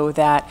too,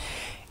 that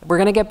we're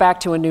going to get back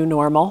to a new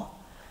normal.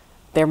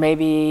 There may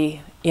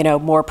be,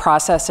 more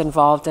process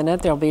involved in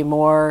it. There'll be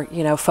more,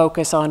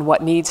 focus on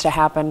what needs to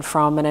happen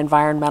from an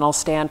environmental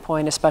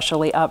standpoint,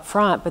 especially up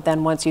front. But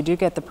then once you do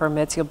get the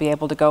permits, you'll be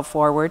able to go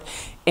forward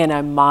in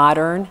a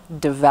modern,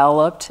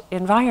 developed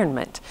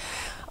environment.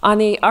 On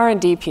the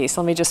R&D piece,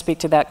 let me just speak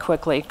to that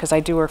quickly, because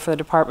I do work for the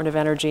Department of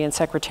Energy and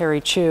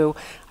Secretary Chu.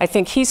 I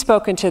think he's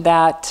spoken to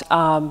that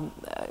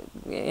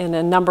in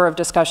a number of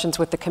discussions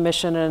with the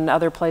Commission and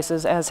other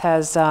places, as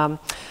has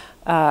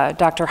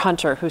Dr.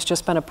 Hunter, who's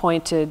just been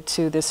appointed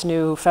to this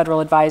new Federal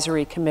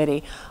Advisory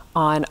Committee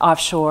on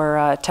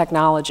offshore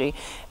technology.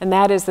 And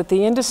that is that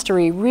the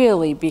industry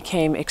really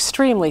became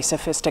extremely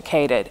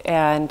sophisticated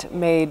and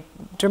made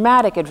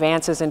dramatic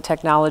advances in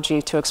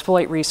technology to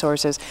exploit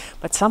resources,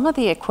 but some of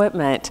the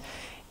equipment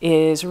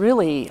is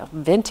really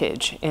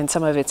vintage in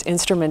some of its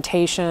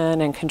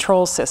instrumentation and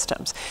control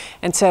systems.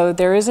 And so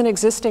there is an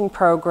existing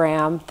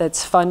program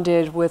that's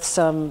funded with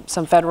some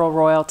federal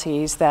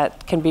royalties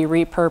that can be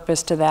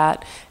repurposed to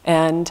that.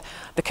 And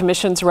the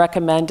Commission's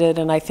recommended,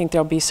 and I think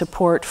there'll be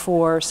support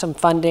for some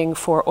funding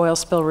for oil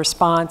spill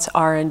response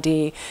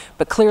R&D.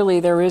 But clearly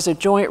there is a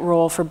joint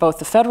role for both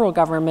the federal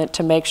government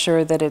to make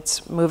sure that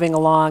it's moving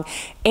along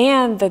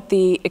and that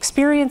the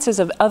experiences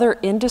of other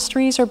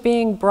industries are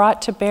being brought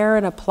to bear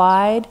and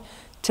applied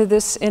to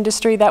this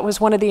industry. That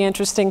was one of the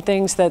interesting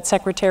things that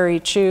Secretary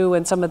Chu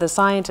and some of the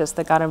scientists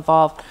that got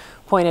involved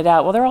pointed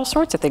out. Well, there are all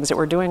sorts of things that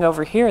we're doing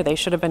over here. They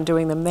should have been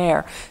doing them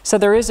there. So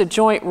there is a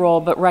joint role,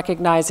 but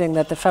recognizing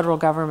that the federal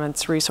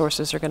government's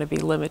resources are going to be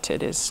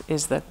limited is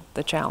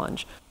the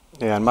challenge.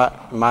 Yeah, and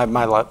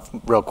my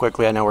real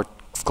quickly, I know we're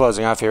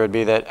closing off here, would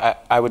be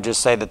that I would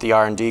just say that the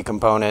R&D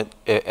component,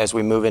 as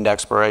we move into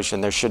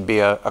exploration, there should be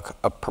a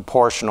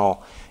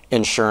proportional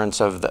insurance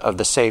of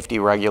the safety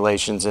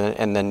regulations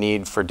and the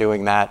need for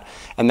doing that,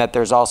 and that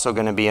there's also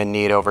going to be a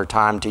need over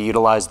time to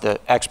utilize the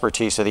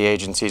expertise of the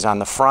agencies on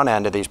the front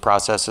end of these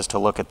processes to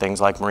look at things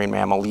like marine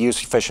mammal, use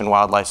Fish and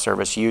Wildlife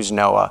Service, use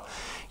NOAA,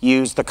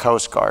 use the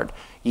Coast Guard,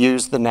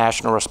 use the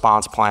national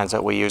response plans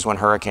that we use when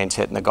hurricanes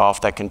hit in the Gulf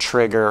that can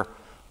trigger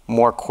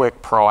more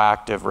quick,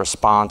 proactive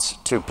response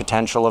to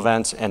potential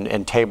events,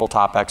 and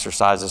tabletop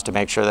exercises to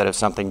make sure that if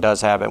something does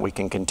happen, we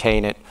can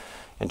contain it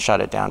and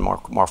shut it down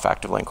more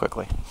effectively and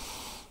quickly.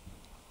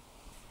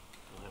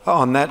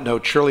 On that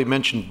note, Shirley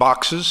mentioned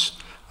boxes.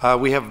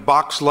 We have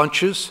box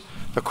lunches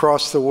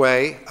across the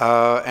way,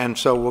 and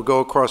so we'll go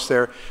across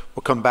there.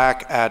 We'll come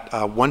back at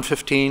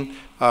 1:15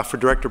 for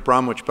Director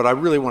Bromwich, but I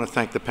really want to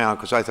thank the panel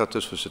because I thought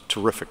this was a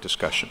terrific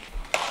discussion.